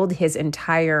killed his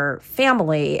entire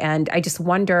family. And I just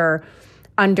wonder,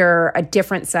 under a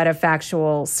different set of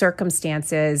factual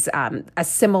circumstances, a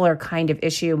similar kind of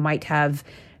issue might have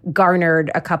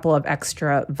garnered a couple of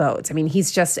extra votes. I mean,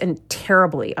 he's just a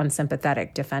terribly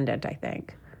unsympathetic defendant, I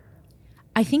think.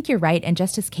 I think you're right. And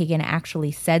Justice Kagan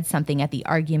actually said something at the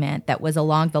argument that was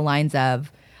along the lines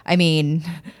of,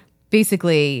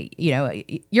 basically,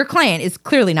 your client is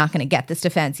clearly not going to get this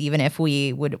defense, even if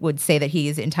we would say that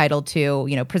he's entitled to,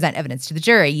 present evidence to the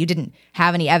jury. You didn't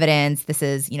have any evidence. This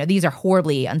is, these are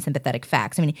horribly unsympathetic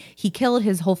facts. I mean, he killed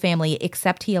his whole family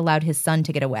except he allowed his son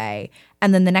to get away.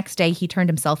 And then the next day he turned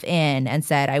himself in and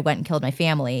said, I went and killed my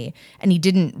family. And he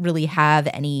didn't really have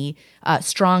any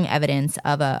strong evidence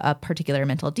of a particular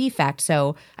mental defect.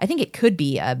 So I think it could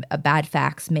be a bad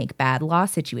facts make bad law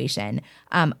situation.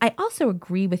 I also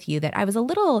agree with you that I was a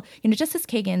little, Justice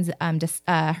Kagan's,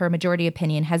 her majority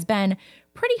opinion has been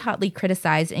pretty hotly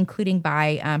criticized, including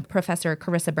by Professor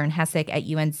Carissa Byrne-Hessig at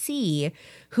UNC,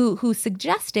 who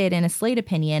suggested in a Slate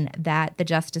opinion that the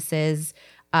justices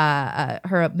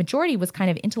her majority was kind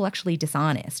of intellectually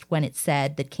dishonest when it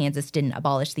said that Kansas didn't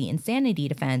abolish the insanity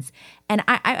defense. And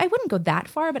I wouldn't go that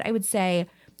far, but I would say,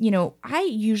 I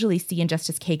usually see in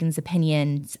Justice Kagan's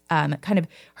opinions,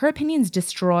 her opinions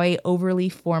destroy overly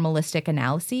formalistic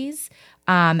analyses.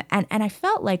 And I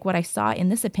felt like what I saw in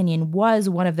this opinion was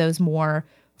one of those more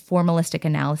formalistic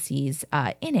analyses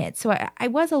in it. So I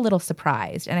was a little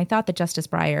surprised. And I thought that Justice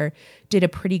Breyer did a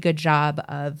pretty good job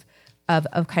of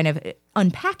kind of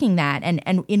unpacking that. And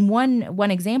in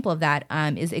one example of that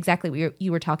is exactly what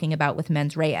you were talking about with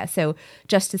mens rea. So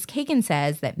Justice Kagan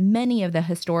says that many of the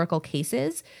historical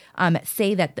cases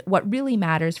say that what really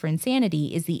matters for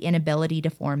insanity is the inability to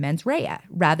form mens rea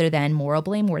rather than moral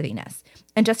blameworthiness.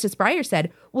 And Justice Breyer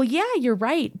said, well, yeah, you're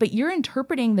right, but you're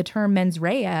interpreting the term mens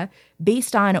rea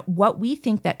based on what we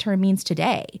think that term means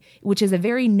today, which is a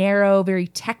very narrow, very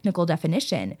technical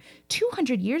definition.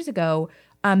 200 years ago,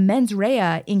 mens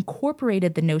rea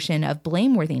incorporated the notion of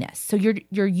blameworthiness. So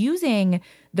you're using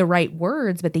the right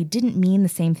words, but they didn't mean the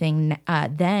same thing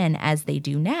then as they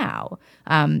do now.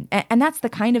 And that's the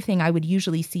kind of thing I would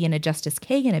usually see in a Justice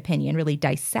Kagan opinion, really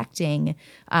dissecting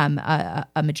a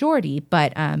majority.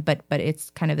 But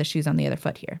it's kind of the shoes on the other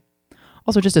foot here.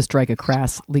 Also, just to strike a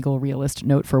crass legal realist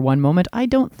note for one moment, I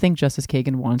don't think Justice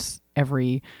Kagan wants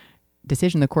every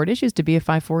decision the court issues to be a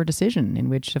 5-4 decision in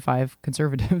which the 5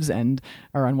 conservatives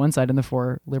are on one side and the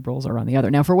 4 liberals are on the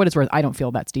other. Now, for what it's worth, I don't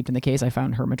feel that steeped in the case. I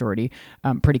found her majority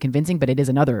pretty convincing, but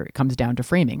it comes down to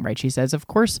framing, right? She says, of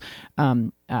course,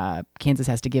 Kansas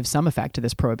has to give some effect to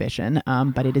this prohibition,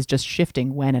 but it is just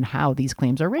shifting when and how these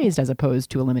claims are raised as opposed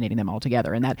to eliminating them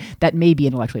altogether. And that may be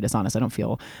intellectually dishonest. I don't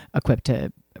feel equipped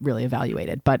to really evaluate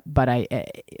it, but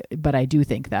I do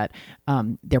think that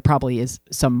there probably is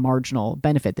some marginal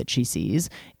benefit that she sees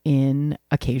in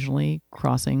occasionally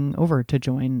crossing over to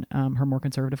join her more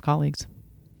conservative colleagues.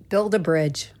 Build a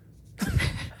bridge.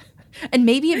 And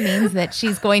maybe it means that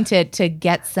she's going to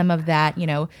get some of that,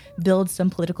 build some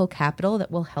political capital that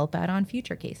will help out on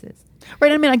future cases.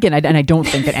 Right. I mean, again, I don't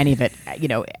think that any of it,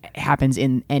 happens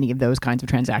in any of those kinds of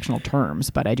transactional terms,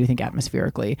 but I do think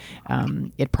atmospherically,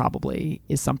 it probably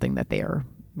is something that they are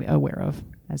aware of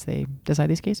as they decide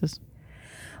these cases.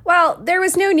 Well, there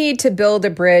was no need to build a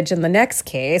bridge in the next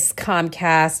case,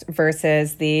 Comcast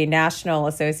versus the National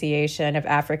Association of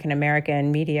African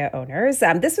American Media Owners.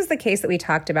 This was the case that we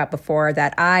talked about before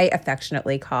that I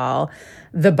affectionately call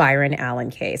the Byron Allen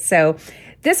case. So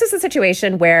this is a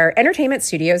situation where Entertainment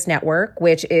Studios Network,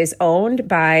 which is owned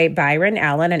by Byron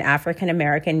Allen, an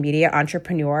African-American media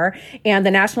entrepreneur, and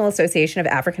the National Association of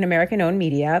African-American-Owned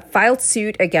Media, filed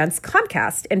suit against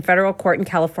Comcast in federal court in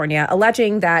California,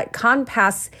 alleging that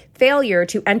Comcast's failure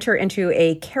to enter into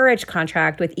a carriage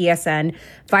contract with ESN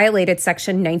violated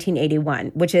Section 1981,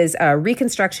 which is a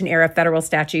Reconstruction-era federal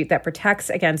statute that protects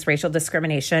against racial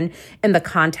discrimination in the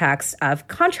context of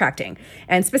contracting.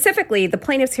 And specifically, the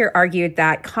plaintiffs here argued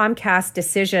that Comcast's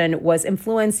decision was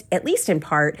influenced, at least in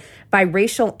part, by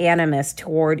racial animus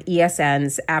toward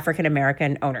ESN's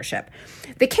African-American ownership.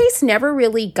 The case never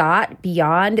really got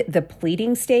beyond the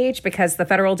pleading stage because the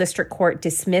federal district court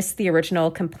dismissed the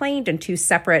original complaint and 2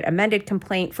 separate amended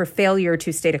complaint for failure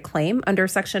to state a claim under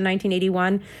Section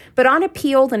 1981. But on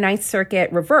appeal, the Ninth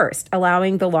Circuit reversed,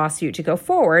 allowing the lawsuit to go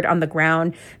forward on the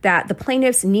ground that the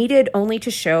plaintiffs needed only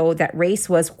to show that race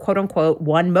was, quote unquote,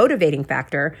 one motivating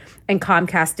factor in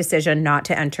Comcast's decision not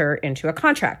to enter into a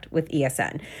contract with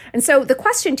ESN. And so the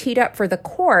question teed up for the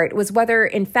court was whether,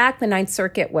 in fact, the Ninth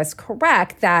Circuit was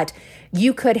correct that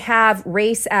you could have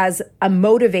race as a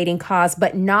motivating cause,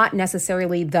 but not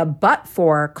necessarily the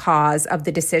but-for cause of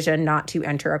the decision not to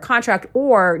enter a contract,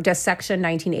 or does Section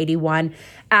 1981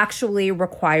 actually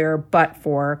require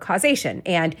but-for causation?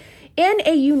 And in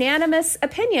a unanimous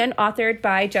opinion authored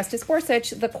by Justice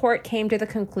Gorsuch, the court came to the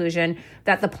conclusion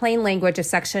that the plain language of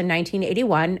Section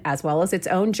 1981, as well as its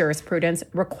own jurisprudence,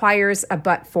 requires a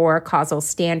but-for causal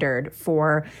standard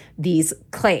for these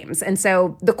claims. And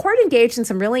so the court engaged in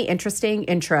some really interesting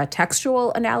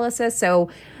intratextual analysis. So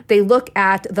they look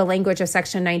at the language of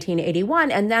Section 1981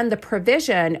 and then the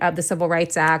provision of the Civil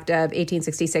Rights Act of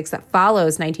 1866 that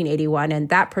follows 1981, and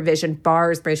that provision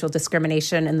bars racial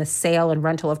discrimination in the sale and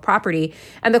rental of property.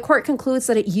 And the court concludes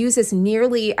that it uses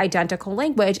nearly identical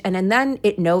language, and then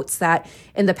it notes that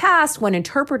in the past, when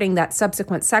interpreting that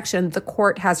subsequent section, the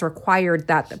court has required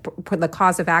that the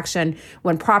cause of action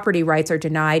when property rights are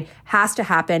denied has to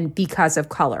happen because of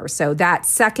color. So that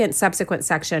second subsequent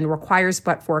section requires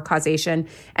but-for causation,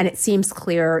 and it seems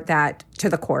clear that to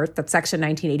the court that Section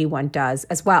 1981 does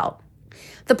as well.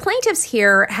 The plaintiffs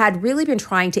here had really been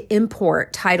trying to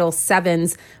import Title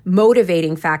VII's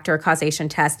motivating factor causation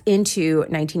test into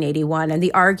 1981. And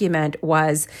the argument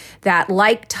was that,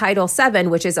 like Title VII,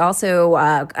 which is also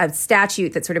a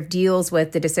statute that sort of deals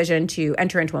with the decision to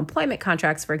enter into employment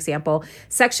contracts, for example,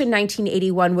 Section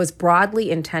 1981 was broadly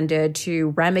intended to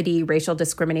remedy racial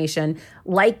discrimination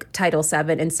like Title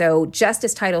VII. And so just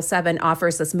as Title VII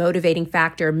offers this motivating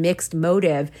factor, mixed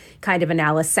motive kind of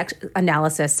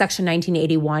analysis, Section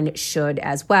 1981 should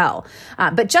as well.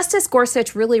 But Justice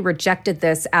Gorsuch really rejected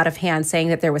this out of hand, saying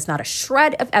that there was not a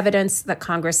shred of evidence that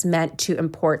Congress meant to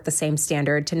import the same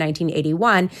standard to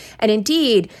 1981. And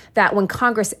indeed, that when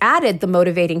Congress added the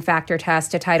motivating factor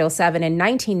test to Title VII in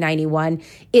 1991,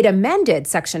 it amended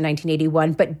Section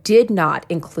 1981, but did not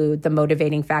include the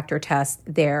motivating factor test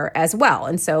there as well.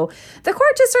 And so the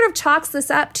court just sort of chalks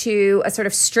this up to a sort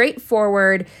of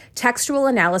straightforward textual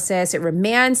analysis. It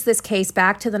remands this case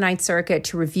back to the Ninth Circuit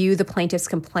to review the plaintiff's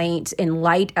complaint in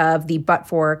light of the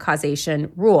but-for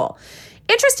causation rule.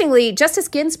 Interestingly, Justice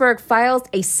Ginsburg filed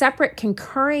a separate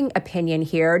concurring opinion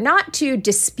here, not to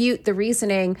dispute the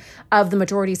reasoning of the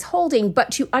majority's holding,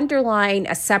 but to underline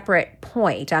a separate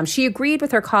point. She agreed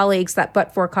with her colleagues that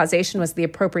but-for causation was the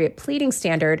appropriate pleading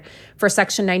standard for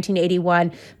Section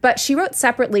 1981, but she wrote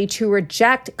separately to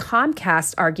reject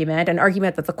Comcast's argument, an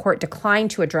argument that the court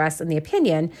declined to address in the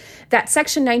opinion, that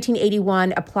Section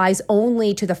 1981 applies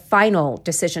only to the final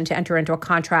decision to enter into a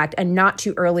contract and not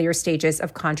to earlier stages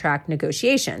of contract negotiations.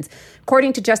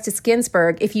 According to Justice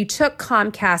Ginsburg, if you took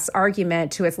Comcast's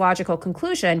argument to its logical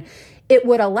conclusion, it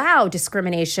would allow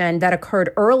discrimination that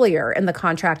occurred earlier in the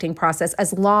contracting process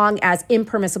as long as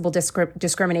impermissible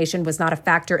discrimination was not a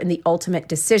factor in the ultimate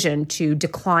decision to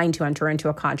decline to enter into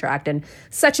a contract. And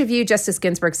such a view, Justice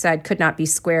Ginsburg said, could not be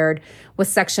squared with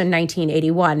Section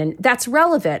 1981. And that's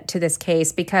relevant to this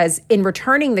case because in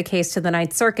returning the case to the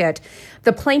Ninth Circuit,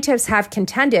 the plaintiffs have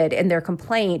contended in their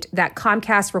complaint that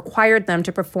Comcast required them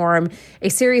to perform a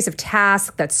series of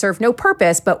tasks that served no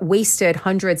purpose but wasted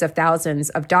hundreds of thousands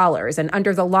of dollars. And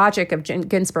under the logic of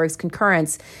Ginsburg's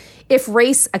concurrence, if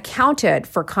race accounted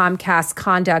for Comcast's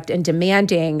conduct in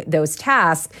demanding those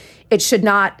tasks,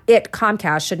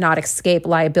 Comcast should not escape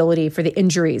liability for the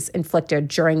injuries inflicted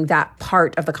during that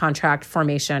part of the contract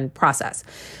formation process.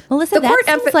 Melissa, that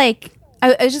seems like,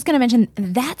 I was just going to mention,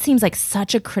 that seems like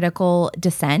such a critical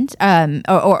dissent.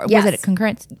 Or yes. Was it a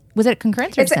concurrence? Was it a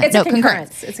concurrence or dissent? It's a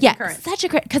concurrence. It's a concurrence. Such a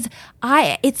because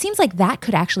it seems like that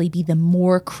could actually be the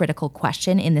more critical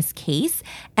question in this case,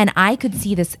 and I could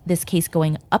see this case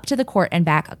going up to the court and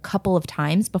back a couple of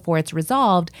times before it's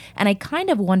resolved. And I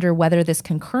kind of wonder whether this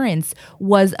concurrence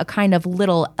was a kind of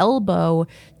little elbow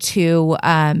to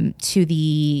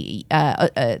the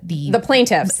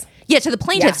plaintiffs. Yeah, to the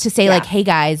plaintiffs to say like, hey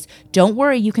guys, don't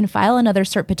worry, you can file another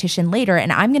cert petition later,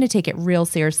 and I'm going to take it real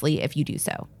seriously if you do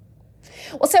so.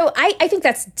 Well, so I think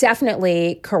that's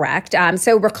definitely correct.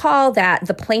 So recall that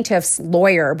the plaintiff's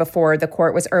lawyer before the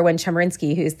court was Erwin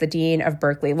Chemerinsky, who's the dean of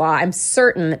Berkeley Law. I'm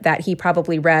certain that he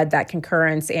probably read that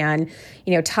concurrence and,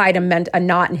 tied a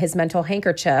knot in his mental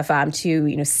handkerchief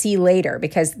to, see later,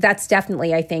 because that's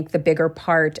definitely, I think, the bigger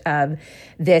part of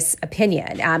this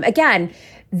opinion. Again,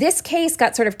 this case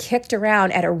got sort of kicked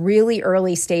around at a really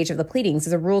early stage of the pleadings.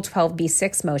 It's a Rule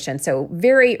 12b-6 motion, so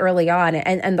very early on.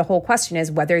 And the whole question is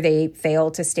whether they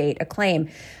failed to state a claim.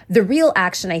 The real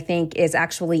action, I think, is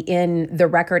actually in the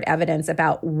record evidence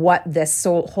about what this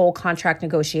whole contract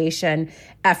negotiation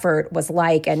effort was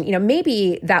like. And,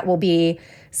 maybe that will be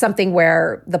something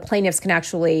where the plaintiffs can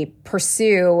actually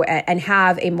pursue and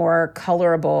have a more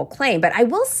colorable claim. But I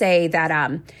will say that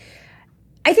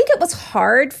I think it was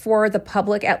hard for the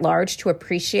public at large to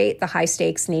appreciate the high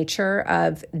stakes nature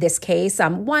of this case.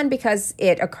 One, because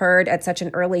it occurred at such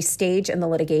an early stage in the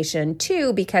litigation.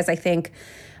 Two, because I think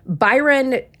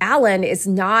Byron Allen is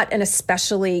not an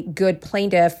especially good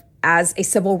plaintiff as a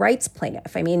civil rights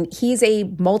plaintiff. I mean, he's a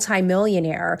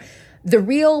multimillionaire. The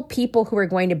real people who are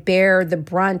going to bear the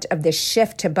brunt of this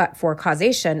shift to but-for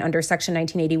causation under Section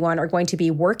 1981 are going to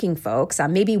be working folks,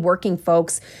 maybe working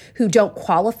folks who don't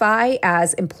qualify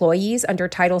as employees under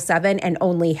Title VII and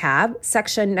only have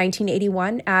Section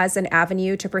 1981 as an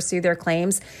avenue to pursue their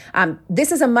claims.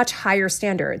 This is a much higher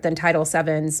standard than Title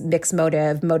VII's mixed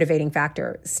motive, motivating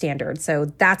factor standard. So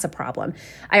that's a problem.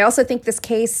 I also think this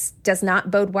case does not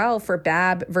bode well for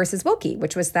Babb versus Wilkie,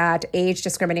 which was that Age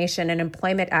Discrimination and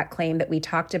Employment Act claim that we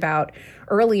talked about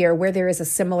earlier, where there is a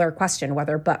similar question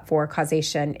whether but-for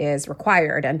causation is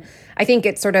required. And I think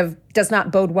it sort of does not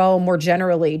bode well more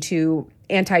generally to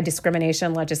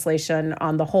anti-discrimination legislation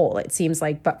on the whole. It seems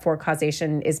like but-for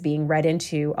causation is being read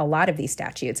into a lot of these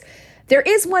statutes. There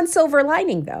is one silver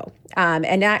lining, though,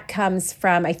 and that comes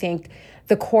from, I think,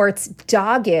 the court's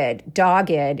dogged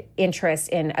interest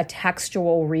in a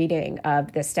textual reading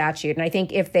of the statute. And I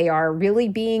think if they are really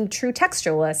being true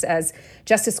textualists, as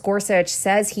Justice Gorsuch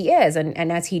says he is,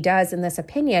 and as he does in this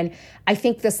opinion, I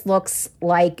think this looks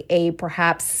like a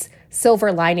perhaps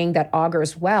silver lining that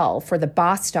augurs well for the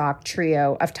Bostock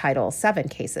trio of Title VII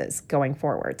cases going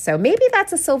forward. So maybe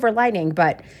that's a silver lining,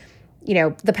 but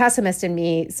the pessimist in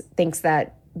me thinks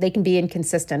that they can be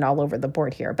inconsistent all over the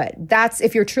board here. But that's,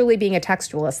 if you're truly being a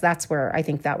textualist, that's where I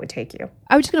think that would take you.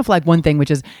 I was just going to flag one thing,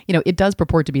 which is, it does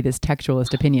purport to be this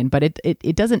textualist opinion, but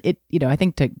it doesn't, I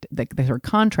think the sort of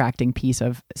contracting piece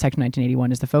of Section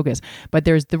 1981 is the focus, but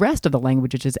there's the rest of the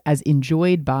language, which is as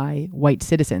enjoyed by white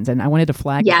citizens. And I wanted to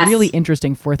flag a really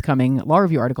interesting forthcoming law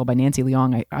review article by Nancy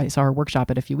Leong. I saw her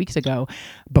workshop it a few weeks ago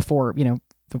before,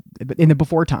 in the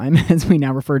before time, as we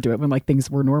now refer to it, when like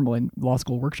things were normal and law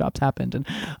school workshops happened.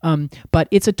 But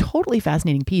it's a totally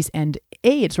fascinating piece. And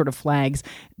it sort of flags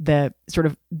the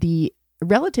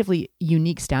relatively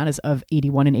unique status of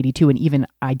 81 and 82 and even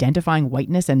identifying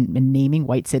whiteness and naming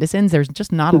white citizens. There's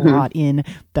just not a lot in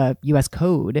the U.S.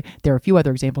 Code. There are a few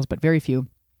other examples, but very few.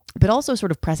 But also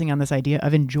sort of pressing on this idea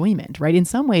of enjoyment, right? In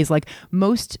some ways, like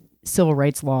most civil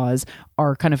rights laws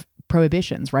are kind of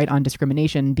prohibitions, right, on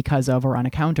discrimination because of or on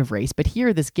account of race. But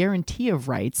here, this guarantee of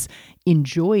rights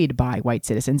enjoyed by white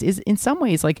citizens is in some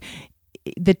ways like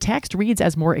the text reads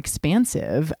as more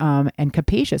expansive and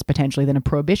capacious potentially than a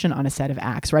prohibition on a set of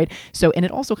acts, right? So, and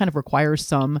it also kind of requires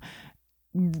some,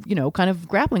 kind of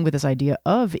grappling with this idea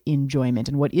of enjoyment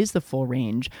and what is the full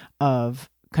range of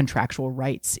contractual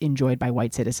rights enjoyed by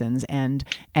white citizens. And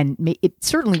it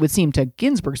certainly would seem, to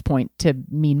Ginsburg's point, to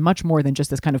mean much more than just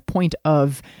this kind of point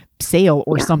of sale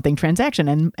or something transaction,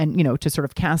 and to sort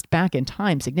of cast back in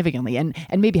time significantly and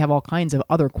maybe have all kinds of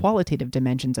other qualitative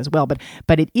dimensions as well.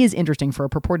 But it is interesting for a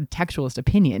purported textualist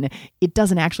opinion. It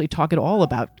doesn't actually talk at all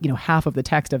about, half of the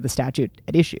text of the statute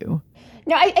at issue.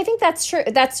 No, I think that's true.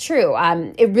 That's true.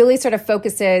 It really sort of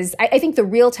focuses, I think the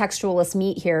real textualist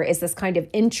meat here is this kind of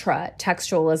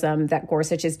intra-textualism that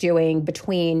Gorsuch is doing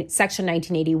between Section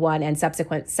 1981 and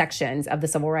subsequent sections of the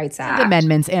Civil Rights Act. The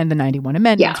amendments and the 91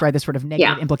 amendments, right? This sort of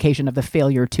negative implication of the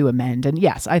failure to amend. And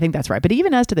yes, I think that's right. But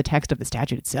even as to the text of the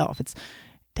statute itself, it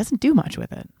doesn't do much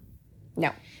with it.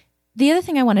 No. The other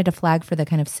thing I wanted to flag for the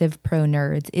kind of Civ Pro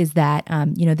nerds is that,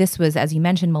 this was, as you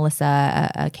mentioned, Melissa,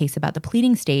 a case about the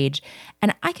pleading stage.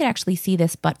 And I could actually see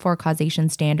this but-for causation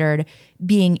standard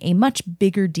being a much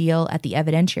bigger deal at the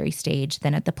evidentiary stage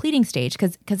than at the pleading stage.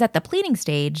 Because at the pleading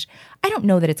stage, I don't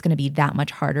know that it's going to be that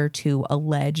much harder to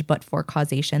allege but-for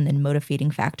causation than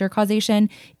motivating factor causation.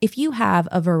 If you have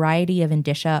a variety of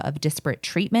indicia of disparate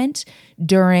treatment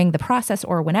during the process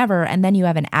or whenever, and then you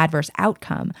have an adverse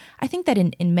outcome, I think that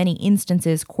in many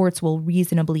instances, courts will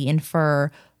reasonably infer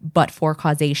but-for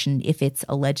causation if it's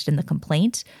alleged in the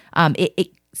complaint. It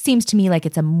seems to me like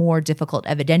it's a more difficult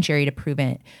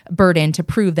evidentiary burden to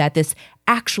prove that this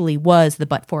actually was the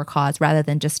but-for cause rather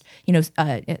than just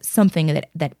something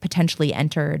that potentially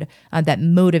entered that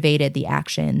motivated the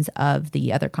actions of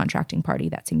the other contracting party.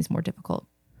 That seems more difficult.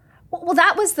 Well,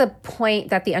 that was the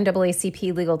point that the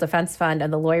NAACP Legal Defense Fund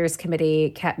and the Lawyers Committee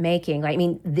kept making. I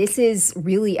mean, this is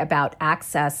really about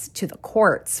access to the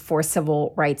courts for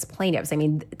civil rights plaintiffs. I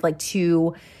mean, like,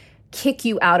 to kick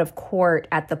you out of court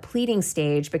at the pleading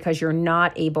stage because you're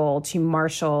not able to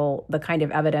marshal the kind of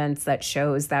evidence that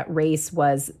shows that race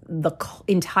was the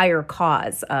entire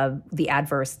cause of the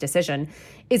adverse decision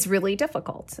is really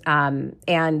difficult.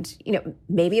 And,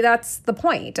 maybe that's the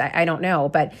point. I don't know.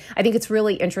 But I think it's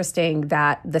really interesting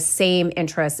that the same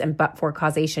interests in but-for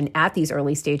causation at these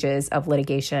early stages of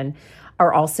litigation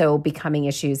are also becoming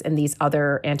issues in these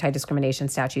other anti-discrimination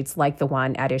statutes, like the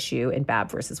one at issue in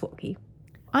Babb versus Wilkie.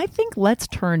 I think let's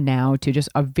turn now to just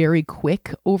a very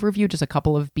quick overview, just a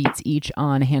couple of beats each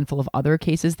on a handful of other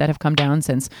cases that have come down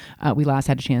since we last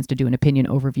had a chance to do an opinion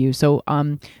overview. So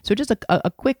just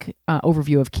a quick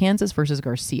overview of Kansas versus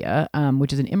Garcia,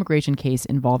 which is an immigration case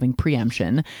involving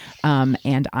preemption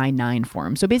and I-9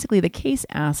 form. So basically, the case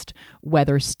asked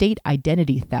whether state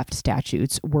identity theft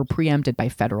statutes were preempted by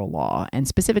federal law, and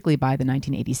specifically by the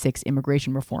 1986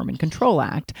 Immigration Reform and Control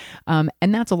Act.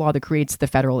 And that's a law that creates the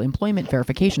federal employment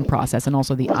verification process and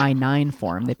also the I-9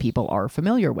 form that people are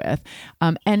familiar with.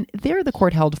 And there the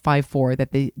court held 5-4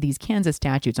 that these Kansas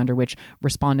statutes under which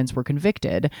respondents were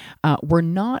convicted were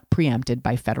not preempted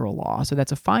by federal law. So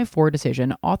that's a 5-4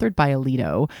 decision authored by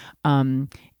Alito.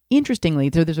 Interestingly,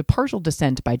 there's a partial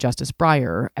dissent by Justice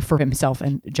Breyer for himself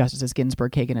and Justices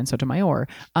Ginsburg, Kagan, and Sotomayor.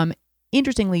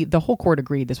 Interestingly, the whole court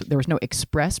agreed there was no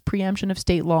express preemption of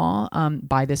state law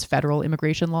by this federal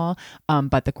immigration law,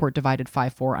 but the court divided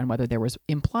 5-4 on whether there was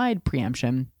implied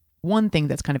preemption. One thing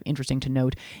that's kind of interesting to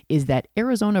note is that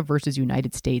Arizona versus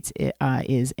United States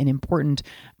is an important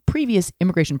previous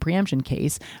immigration preemption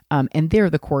case, and there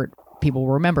the court, people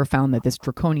will remember, found that this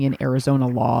draconian Arizona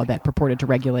law that purported to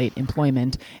regulate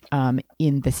employment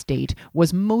in the state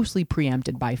was mostly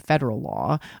preempted by federal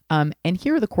law. And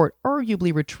here the court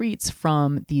arguably retreats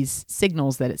from these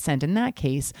signals that it sent in that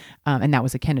case, and that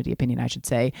was a Kennedy opinion, I should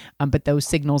say, but those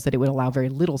signals that it would allow very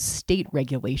little state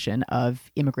regulation of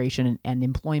immigration and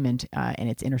employment and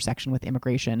its intersection with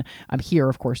immigration. Here,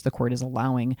 of course, the court is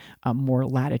allowing more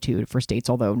latitude for states,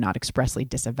 although not expressly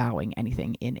disavowing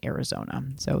anything in Arizona.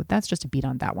 So that's just a beat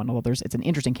on that one, although it's an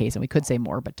interesting case and we could say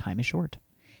more, but time is short.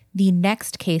 The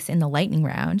next case in the lightning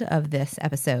round of this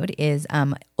episode is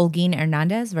Holguin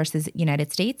Hernandez versus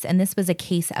United States. And this was a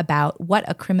case about what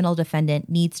a criminal defendant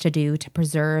needs to do to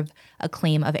preserve a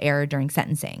claim of error during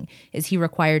sentencing. Is he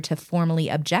required to formally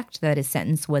object that his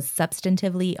sentence was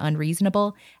substantively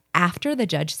unreasonable after the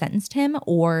judge sentenced him,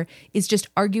 or is just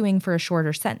arguing for a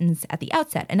shorter sentence at the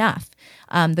outset enough?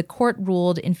 The court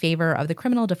ruled in favor of the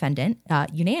criminal defendant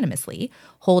unanimously,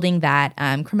 holding that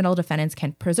criminal defendants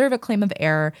can preserve a claim of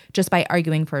error just by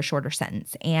arguing for a shorter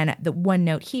sentence. And the one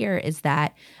note here is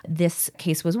that this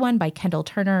case was won by Kendall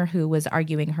Turner, who was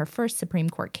arguing her first Supreme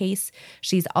Court case.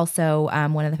 She's also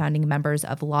one of the founding members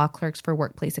of Law Clerks for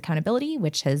Workplace Accountability,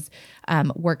 which has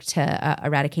worked to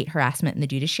eradicate harassment in the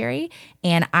judiciary.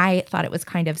 And I thought it was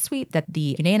kind of sweet that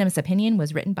the unanimous opinion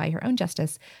was written by her own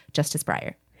justice, Justice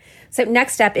Breyer. So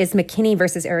next up is McKinney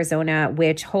versus Arizona,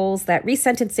 which holds that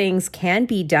resentencings can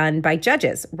be done by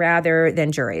judges rather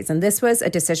than juries. And this was a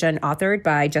decision authored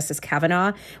by Justice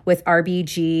Kavanaugh with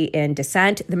RBG in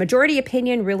dissent. The majority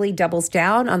opinion really doubles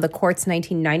down on the court's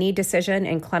 1990 decision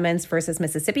in Clemens versus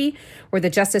Mississippi, where the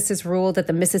justices ruled that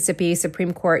the Mississippi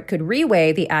Supreme Court could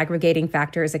reweigh the aggregating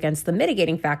factors against the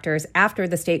mitigating factors after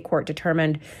the state court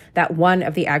determined that one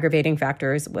of the aggravating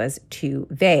factors was too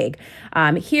vague.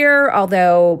 Here,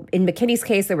 although in McKinney's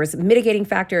case, there was mitigating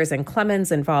factors and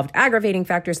Clemens involved aggravating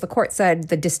factors, the court said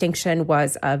the distinction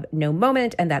was of no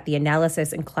moment and that the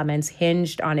analysis in Clemens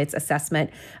hinged on its assessment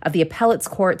of the appellate's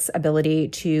court's ability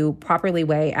to properly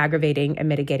weigh aggravating and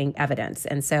mitigating evidence.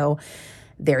 And so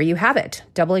there you have it,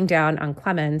 doubling down on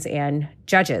Clemens, and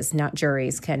judges, not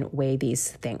juries, can weigh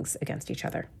these things against each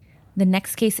other. The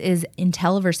next case is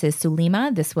Intel versus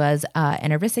Sulima. This was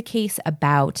an ERISA case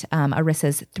about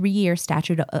ERISA's 3-year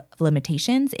statute of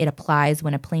limitations. It applies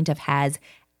when a plaintiff has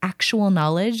actual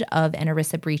knowledge of an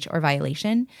ERISA breach or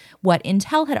violation. What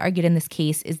Intel had argued in this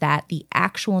case is that the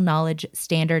actual knowledge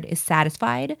standard is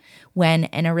satisfied when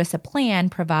an ERISA plan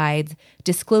provides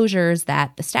disclosures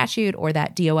that the statute or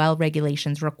that DOL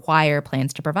regulations require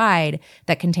plans to provide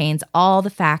that contains all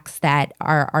the facts that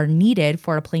are needed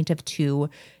for a plaintiff to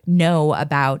know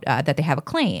about that they have a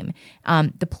claim.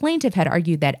 The plaintiff had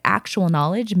argued that actual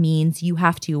knowledge means you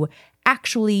have to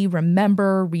actually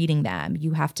remember reading them.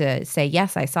 You have to say,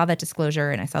 yes, I saw that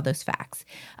disclosure and I saw those facts.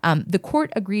 The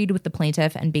court agreed with the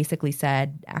plaintiff and basically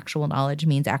said actual knowledge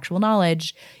means actual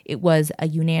knowledge. It was a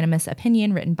unanimous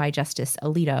opinion written by Justice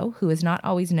Alito, who is not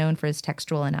always known for his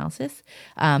textual analysis,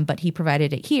 but he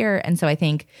provided it here. And so I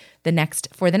think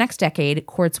for the next decade,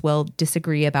 courts will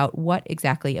disagree about what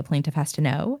exactly a plaintiff has to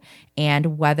know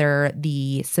and whether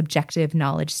the subjective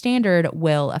knowledge standard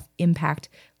will impact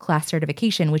class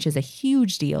certification, which is a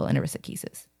huge deal in ERISA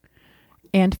cases.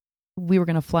 And we were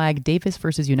going to flag Davis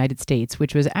versus United States,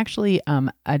 which was actually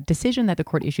a decision that the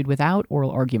court issued without oral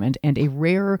argument and a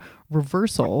rare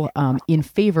reversal in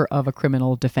favor of a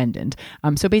criminal defendant.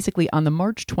 So basically, on the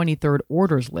March 23rd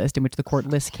orders list, in which the court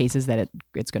lists cases that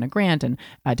it's going to grant and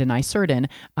deny cert in,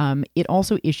 it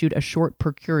also issued a short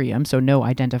per curiam, so no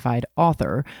identified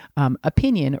author,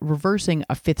 opinion reversing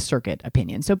a Fifth Circuit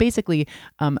opinion. So basically,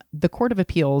 the Court of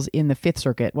Appeals in the Fifth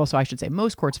Circuit, well, so I should say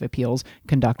most courts of appeals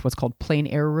conduct what's called plain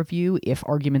error review if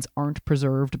arguments aren't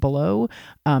preserved below.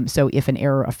 So if an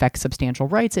error affects substantial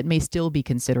rights, it may still be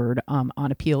considered on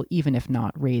appeal, even if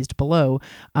not raised below.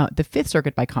 The Fifth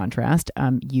Circuit, by contrast,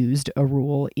 used a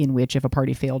rule in which if a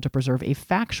party failed to preserve a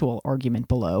factual argument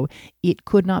below, it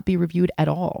could not be reviewed at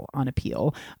all on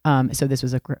appeal. So this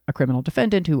was a criminal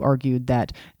defendant who argued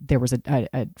that there was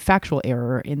a factual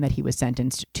error in that he was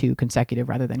sentenced to consecutive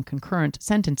rather than concurrent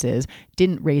sentences,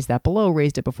 didn't raise that below,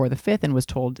 raised it before the Fifth, and was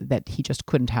told that he just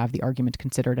couldn't have the argument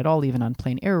considered at all, even on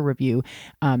plain error review.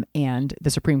 And the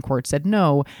Supreme Court said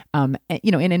no,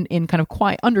 in kind of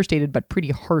quite understated but pretty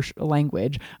harsh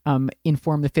language,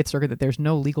 informed the Fifth Circuit that there's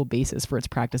no legal basis for its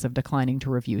practice of declining to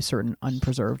review certain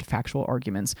unpreserved factual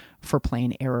arguments for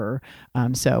plain error.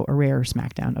 So a rare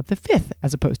smackdown of the Fifth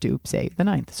as opposed to, say, the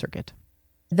Ninth Circuit.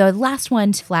 The last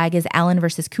one to flag is Allen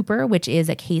versus Cooper, which is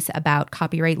a case about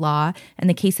copyright law. And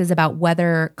the case is about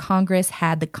whether Congress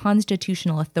had the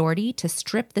constitutional authority to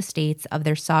strip the states of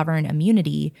their sovereign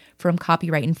immunity from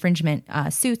copyright infringement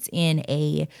suits in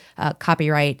a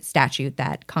copyright statute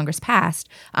that Congress passed.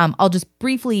 I'll just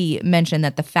briefly mention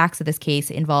that the facts of this case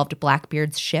involved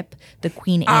Blackbeard's ship, the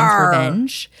Queen Anne's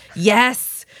Revenge.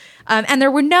 Yes. And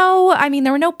there were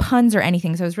no puns or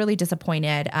anything, so I was really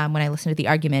disappointed when I listened to the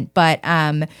argument. But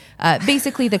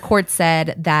basically, the court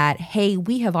said that, hey,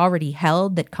 we have already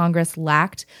held that Congress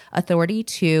lacked authority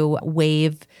to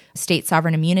waive state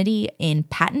sovereign immunity in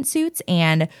patent suits,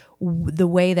 and the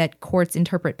way that courts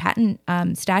interpret patent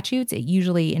statutes, it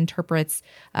usually interprets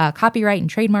copyright and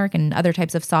trademark and other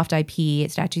types of soft IP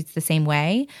statutes the same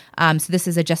way. So this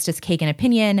is a Justice Kagan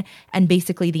opinion, and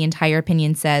basically the entire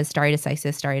opinion says stare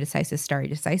decisis, stare decisis, stare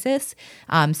decisis.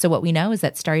 So what we know is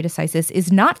that stare decisis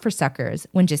is not for suckers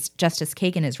when just Justice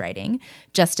Kagan is writing.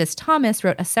 Justice Thomas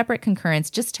wrote a separate concurrence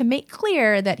just to make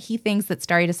clear that he thinks that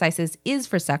stare decisis is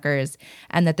for suckers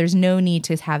and that there's no need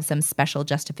to have some special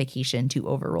justification to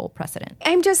overrule precedent.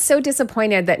 I'm just so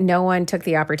disappointed that no one took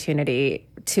the opportunity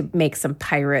to make some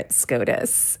pirate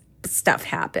SCOTUS stuff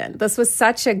happen. This was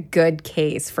such a good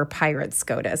case for pirate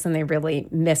SCOTUS, and they really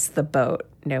missed the boat.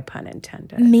 No pun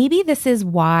intended. Maybe this is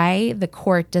why the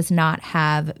court does not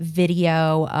have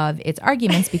video of its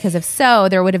arguments, because if so,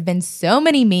 there would have been so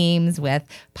many memes with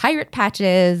pirate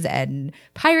patches and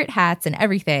pirate hats and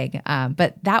everything.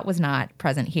 But that was not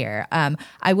present here.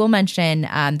 I will mention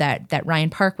that Ryan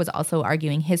Park was also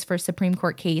arguing his first Supreme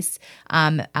Court case,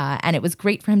 and it was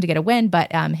great for him to get a win,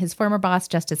 but his former boss,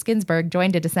 Justice Ginsburg,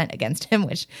 joined a dissent against him,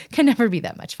 which can never be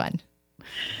that much fun.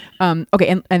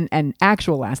 Okay, and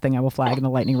actual last thing I will flag in the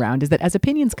lightning round is that as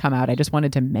opinions come out, I just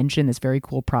wanted to mention this very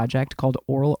cool project called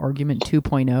Oral Argument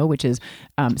 2.0, which is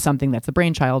something that's the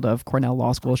brainchild of Cornell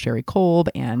Law School Sherry Kolb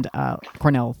and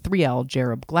Cornell 3L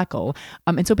Jarob Gleckel.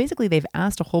 And so basically they've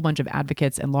asked a whole bunch of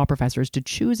advocates and law professors to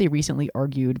choose a recently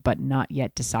argued but not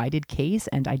yet decided case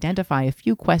and identify a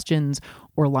few questions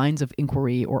or lines of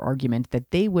inquiry or argument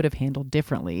that they would have handled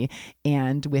differently,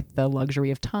 and with the luxury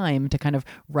of time to kind of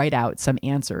write out some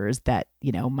answers that,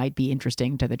 you know, might be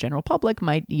interesting to the general public,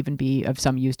 might even be of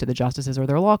some use to the justices or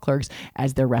their law clerks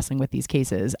as they're wrestling with these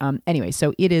cases. Anyway,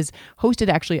 so it is hosted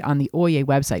actually on the OYE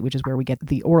website, which is where we get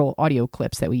the oral audio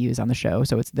clips that we use on the show.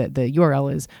 So it's the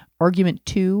URL is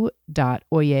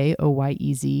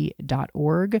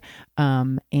argument2.oyez.org.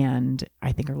 And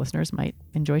I think our listeners might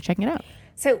enjoy checking it out.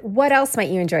 So what else might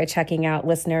you enjoy checking out,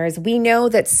 listeners? We know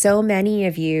that so many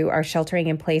of you are sheltering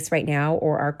in place right now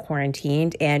or are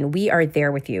quarantined, and we are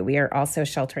there with you. We are also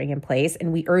sheltering in place,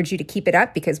 and we urge you to keep it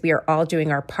up because we are all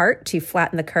doing our part to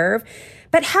flatten the curve.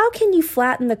 But how can you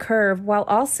flatten the curve while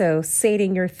also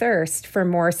sating your thirst for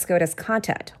more SCOTUS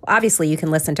content? Well, obviously, you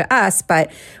can listen to us,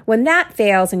 but when that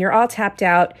fails and you're all tapped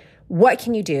out, what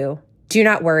can you do? Do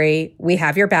not worry. We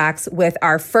have your backs with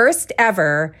our first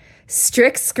ever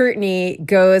Strict Scrutiny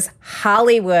Goes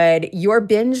Hollywood, your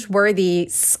binge-worthy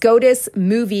SCOTUS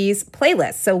movies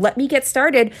playlist. So let me get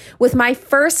started with my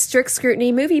first Strict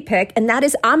Scrutiny movie pick, and that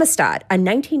is Amistad, a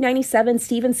 1997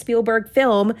 Steven Spielberg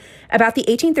film about the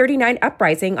 1839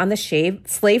 uprising on the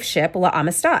slave ship La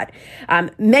Amistad.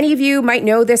 Many of you might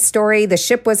know this story. The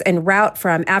ship was en route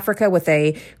from Africa with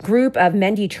a group of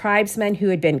Mende tribesmen who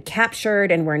had been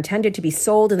captured and were intended to be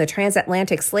sold in the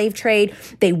transatlantic slave trade.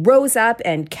 They rose up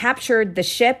and captured the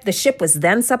ship. The ship was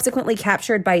then subsequently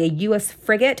captured by a U.S.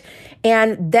 frigate,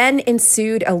 and then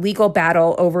ensued a legal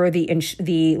battle over the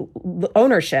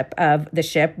ownership of the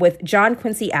ship, with John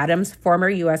Quincy Adams, former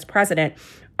U.S. president,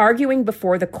 arguing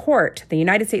before the court, the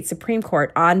United States Supreme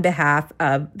Court, on behalf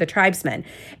of the tribesmen.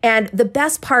 And the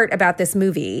best part about this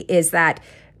movie is that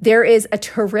there is a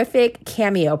terrific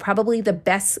cameo, probably the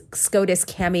best SCOTUS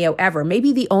cameo ever,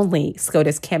 maybe the only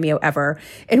SCOTUS cameo ever,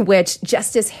 in which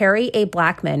Justice Harry A.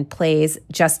 Blackmun plays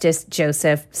Justice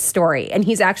Joseph Story. And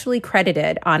he's actually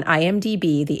credited on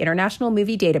IMDb, the International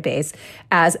Movie Database,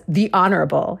 as the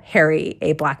Honorable Harry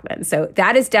A. Blackmun. So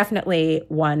that is definitely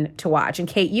one to watch. And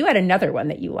Kate, you had another one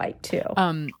that you liked too.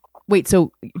 Wait,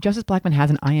 so Justice Blackmun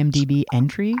has an IMDb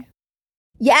entry?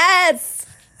 Yes!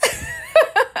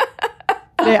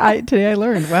 Today I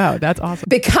learned. Wow, that's awesome.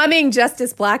 Becoming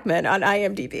Justice Blackmun on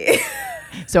IMDb.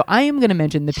 So I am going to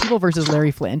mention The People vs.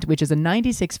 Larry Flynt, which is a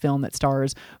 96 film that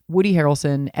stars Woody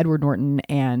Harrelson, Edward Norton,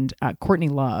 and Courtney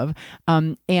Love.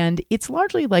 And it's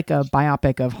largely like a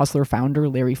biopic of Hustler founder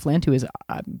Larry Flynt, who is,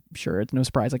 I'm sure it's no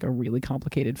surprise, like a really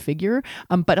complicated figure.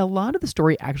 But a lot of the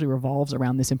story actually revolves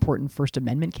around this important First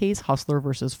Amendment case, Hustler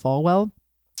versus Falwell,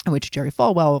 in which Jerry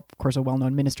Falwell, of course a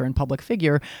well-known minister and public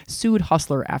figure, sued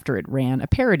Hustler after it ran a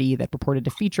parody that purported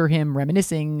to feature him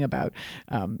reminiscing about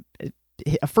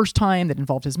a first time that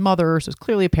involved his mother. So it's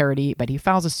clearly a parody, but he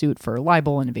files a suit for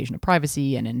libel and invasion of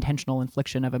privacy and intentional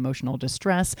infliction of emotional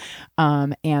distress.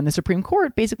 And the Supreme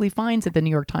Court basically finds that the New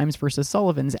York Times versus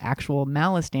Sullivan's actual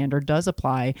malice standard does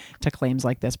apply to claims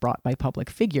like this brought by public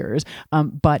figures.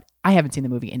 But I haven't seen the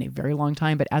movie in a very long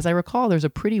time, but as I recall, there's a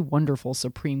pretty wonderful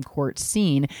Supreme Court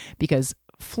scene because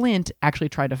Flint actually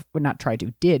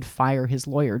did fire his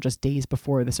lawyer just days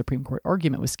before the Supreme Court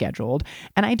argument was scheduled.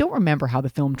 And I don't remember how the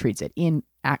film treats it. In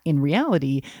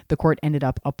reality, the court ended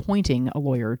up appointing a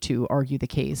lawyer to argue the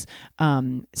case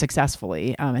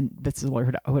successfully, and this is a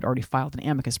lawyer who had already filed an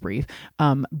amicus brief.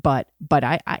 But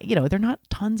I there are not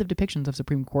tons of depictions of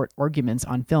Supreme Court arguments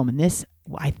on film, and this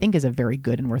I think is a very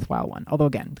good and worthwhile one. Although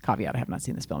again, the caveat, I have not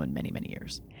seen this film in many, many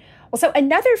years. Well, so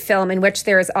another film in which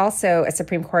there is also a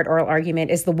Supreme Court oral argument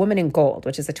is The Woman in Gold,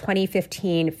 which is a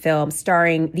 2015 film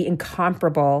starring the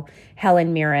incomparable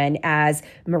Helen Mirren as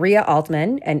Maria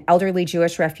Altman, an elderly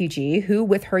Jewish refugee who,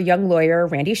 with her young lawyer,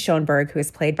 Randy Schoenberg, who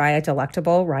is played by a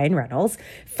delectable Ryan Reynolds,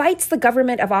 fights the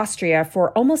government of Austria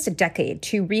for almost a decade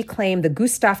to reclaim the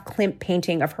Gustav Klimt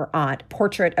painting of her aunt,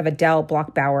 Portrait of Adele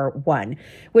Bloch-Bauer I,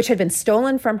 which had been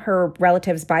stolen from her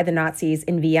relatives by the Nazis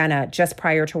in Vienna just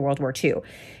prior to World War II.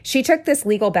 She took this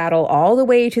legal battle all the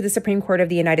way to the Supreme Court of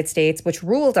the United States, which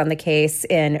ruled on the case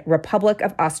in Republic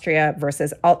of Austria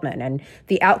versus Altman. And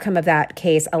the outcome of that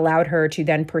case allowed her to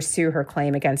then pursue her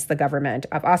claim against the government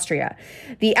of Austria.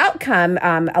 The outcome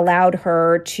allowed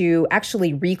her to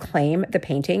actually reclaim the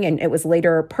painting, and it was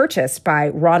later purchased by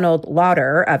Ronald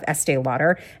Lauder of Estee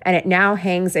Lauder, and it now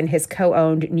hangs in his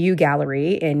co-owned New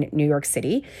Gallery in New York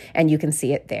City, and you can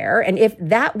see it there. And if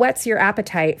that whets your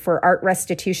appetite for art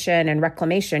restitution and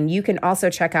reclamation, you can also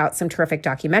check out some terrific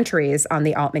documentaries on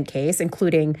the Altman case,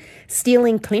 including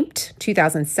Stealing Klimt,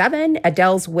 2007,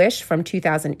 Adele's Wish from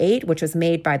 2008, which was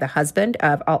made by the husband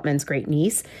of Altman's great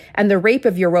niece, and The Rape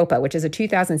of Europa, which is a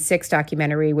 2006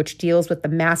 documentary which deals with the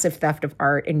massive theft of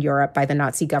art in Europe by the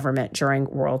Nazi government during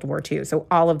World War II. So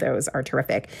all of those are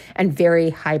terrific and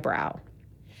very highbrow.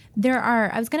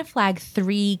 I was going to flag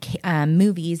 3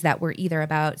 movies that were either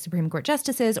about Supreme Court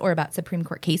justices or about Supreme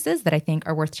Court cases that I think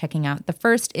are worth checking out. The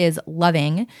first is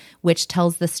Loving, which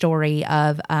tells the story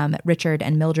of Richard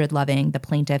and Mildred Loving, the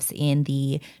plaintiffs in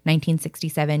the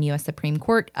 1967 U.S. Supreme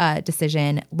Court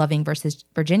decision, Loving versus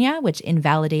Virginia, which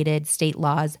invalidated state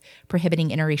laws prohibiting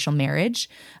interracial marriage.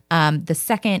 The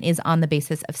second is On the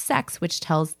Basis of Sex, which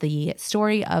tells the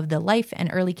story of the life and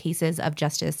early cases of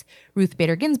Justice Ruth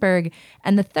Bader Ginsburg.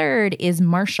 And the third is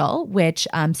Marshall, which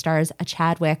stars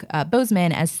Chadwick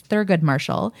Boseman as Thurgood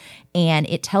Marshall. And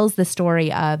it tells the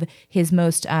story of his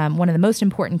one of the most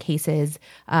important cases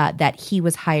that he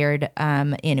was hired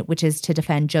in, which is to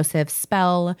defend Joseph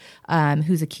Spell,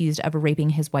 who's accused of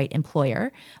raping his white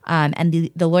employer. And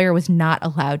the lawyer was not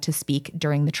allowed to speak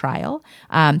during the trial.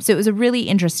 So it was a really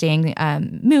interesting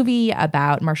movie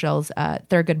about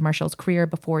Thurgood Marshall's career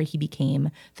before he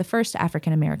became the first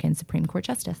African-American Supreme Court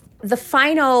justice. The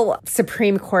final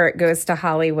Supreme Court goes to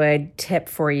Hollywood tip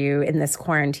for you in this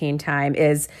quarantine time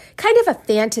is kind of a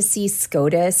fantasy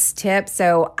SCOTUS tip.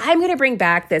 So I'm going to bring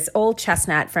back this old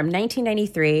chestnut from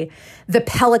 1993, The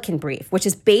Pelican Brief, which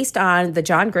is based on the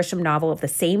John Grisham novel of the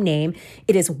same name.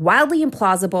 It is wildly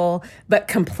implausible, but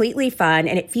completely fun,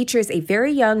 and it features a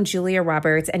very young Julia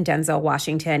Roberts and Denzel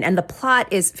Washington, and the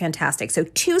plot is fantastic. So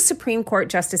 2 Supreme Court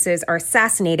justices are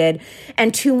assassinated,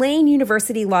 and Tulane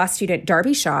University law student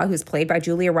Darby Shaw, who's played by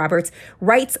Julia Roberts,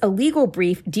 writes a legal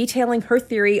brief detailing her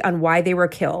theory on why they were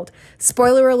killed.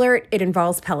 Spoiler alert, it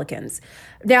involves pelicans.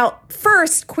 Now,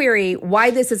 first, query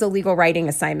why this is a legal writing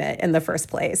assignment in the first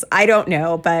place. I don't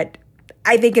know, but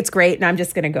I think it's great, and I'm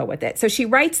just going to go with it. So she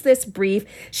writes this brief.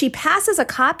 She passes a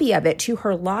copy of it to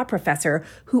her law professor,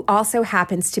 who also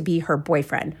happens to be her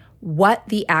boyfriend. What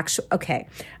the actual... Okay.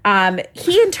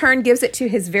 He, in turn, gives it to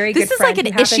his very good friend. This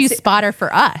is like an issue spotter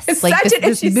for us. It's like such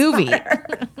this movie.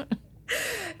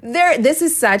 This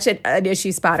is such an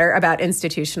issue spotter about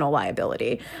institutional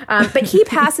liability. But he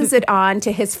passes it on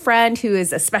to his friend, who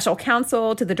is a special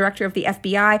counsel to the director of the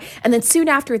FBI. And then soon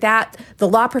after that, the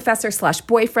law professor /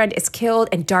 boyfriend is killed,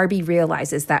 and Darby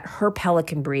realizes that her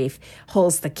Pelican Brief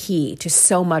holds the key to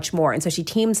so much more. And so she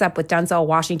teams up with Denzel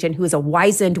Washington, who is a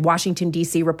wizened Washington,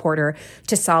 D.C. reporter,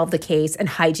 to solve the case, and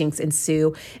hijinks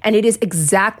ensue. And it is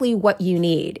exactly what you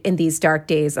need in these dark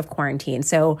days of quarantine.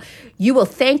 So you will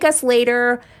thank us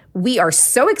later. We are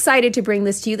so excited to bring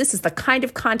this to you. This is the kind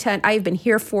of content I have been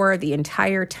here for the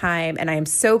entire time, and I am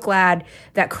so glad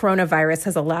that coronavirus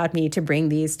has allowed me to bring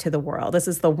these to the world. This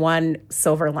is the one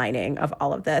silver lining of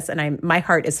all of this, and my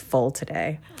heart is full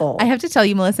today. Full. I have to tell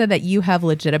you, Melissa, that you have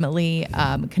legitimately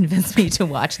convinced me to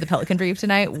watch The Pelican Brief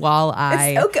tonight while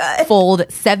I fold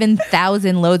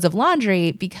 7,000 loads of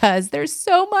laundry, because there's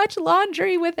so much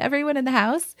laundry with everyone in the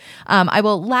house. I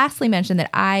will lastly mention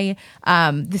that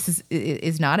this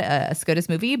is not a SCOTUS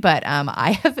movie, but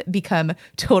I have become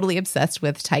totally obsessed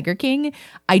with Tiger King.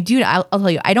 I'll tell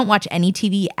you, I don't watch any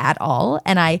TV at all,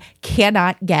 and I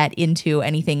cannot get into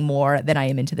anything more than I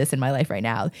am into this in my life right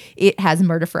now. It has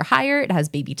murder for hire, it has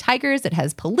baby tigers, it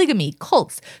has polygamy,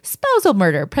 cults, spousal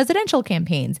murder, presidential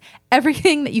campaigns,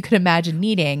 everything that you could imagine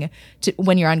needing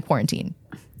when you're on quarantine.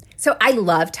 So I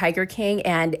love Tiger King,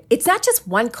 and it's not just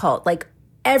one cult. Like,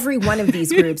 every one of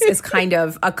these groups is kind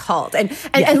of a cult. And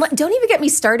don't even get me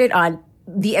started on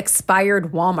the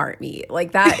expired Walmart meat.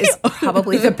 Like, that is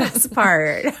probably the best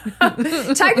part.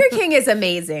 Tiger King is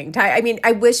amazing. I mean,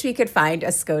 I wish we could find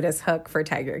a SCOTUS hook for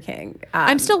Tiger King.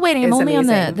 I'm still waiting. I'm only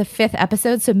amazing. On the 5th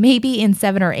episode, so maybe in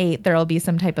 7 or 8 there will be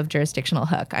some type of jurisdictional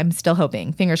hook. I'm still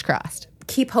hoping. Fingers crossed.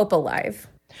 Keep hope alive.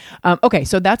 Okay,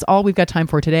 so that's all we've got time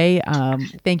for today.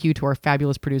 Thank you to our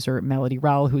fabulous producer, Melody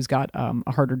Rowell, who's got a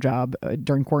harder job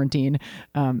during quarantine,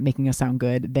 making us sound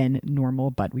good than normal,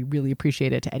 but we really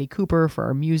appreciate it. To Eddie Cooper for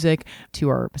our music, to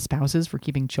our spouses for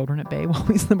keeping children at bay while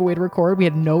we slip away to record. We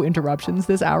had no interruptions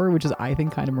this hour, which is, I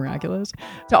think, kind of miraculous.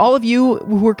 To all of you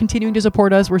who are continuing to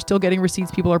support us, we're still getting receipts.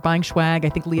 People are buying swag. I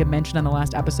think Leah mentioned on the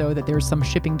last episode that there's some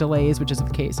shipping delays, which is the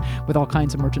case with all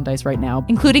kinds of merchandise right now.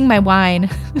 Including my wine.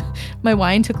 My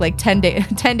wine took like 10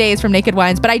 days from Naked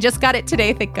Wines, but I just got it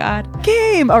today, thank God.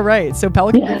 Game! All right, so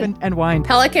Pelican Brief and wine.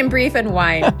 Pelican Brief and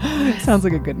wine. Sounds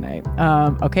like a good night.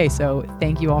 Okay, so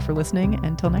thank you all for listening.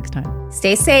 Until next time.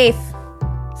 Stay safe.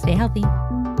 Stay healthy.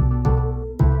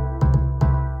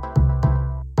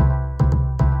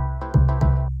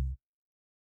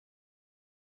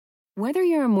 Whether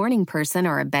you're a morning person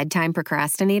or a bedtime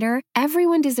procrastinator,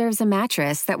 everyone deserves a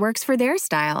mattress that works for their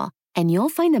style. And you'll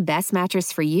find the best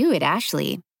mattress for you at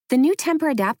Ashley. The new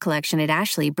Tempur-Adapt collection at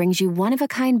Ashley brings you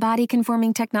one-of-a-kind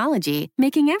body-conforming technology,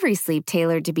 making every sleep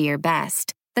tailored to be your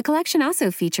best. The collection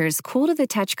also features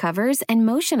cool-to-the-touch covers and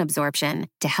motion absorption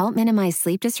to help minimize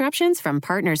sleep disruptions from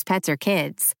partners, pets, or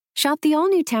kids. Shop the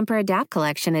all-new Tempur-Adapt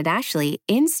collection at Ashley,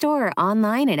 in-store or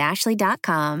online at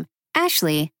ashley.com.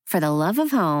 Ashley, for the love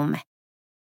of home.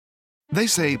 They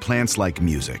say plants like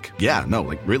music. Yeah, no,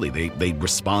 like really, they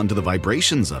respond to the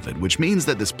vibrations of it, which means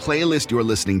that this playlist you're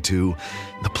listening to,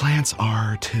 the plants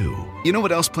are too. You know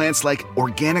what else plants like?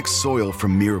 Organic soil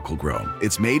from Miracle-Gro.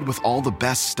 It's made with all the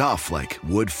best stuff like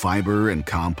wood fiber and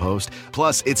compost.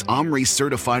 Plus, it's OMRI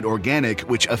certified organic,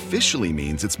 which officially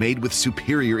means it's made with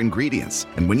superior ingredients.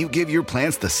 And when you give your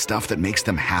plants the stuff that makes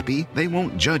them happy, they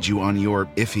won't judge you on your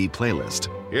iffy playlist.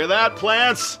 Hear that,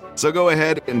 plants? So go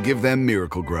ahead and give them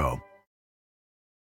Miracle-Gro.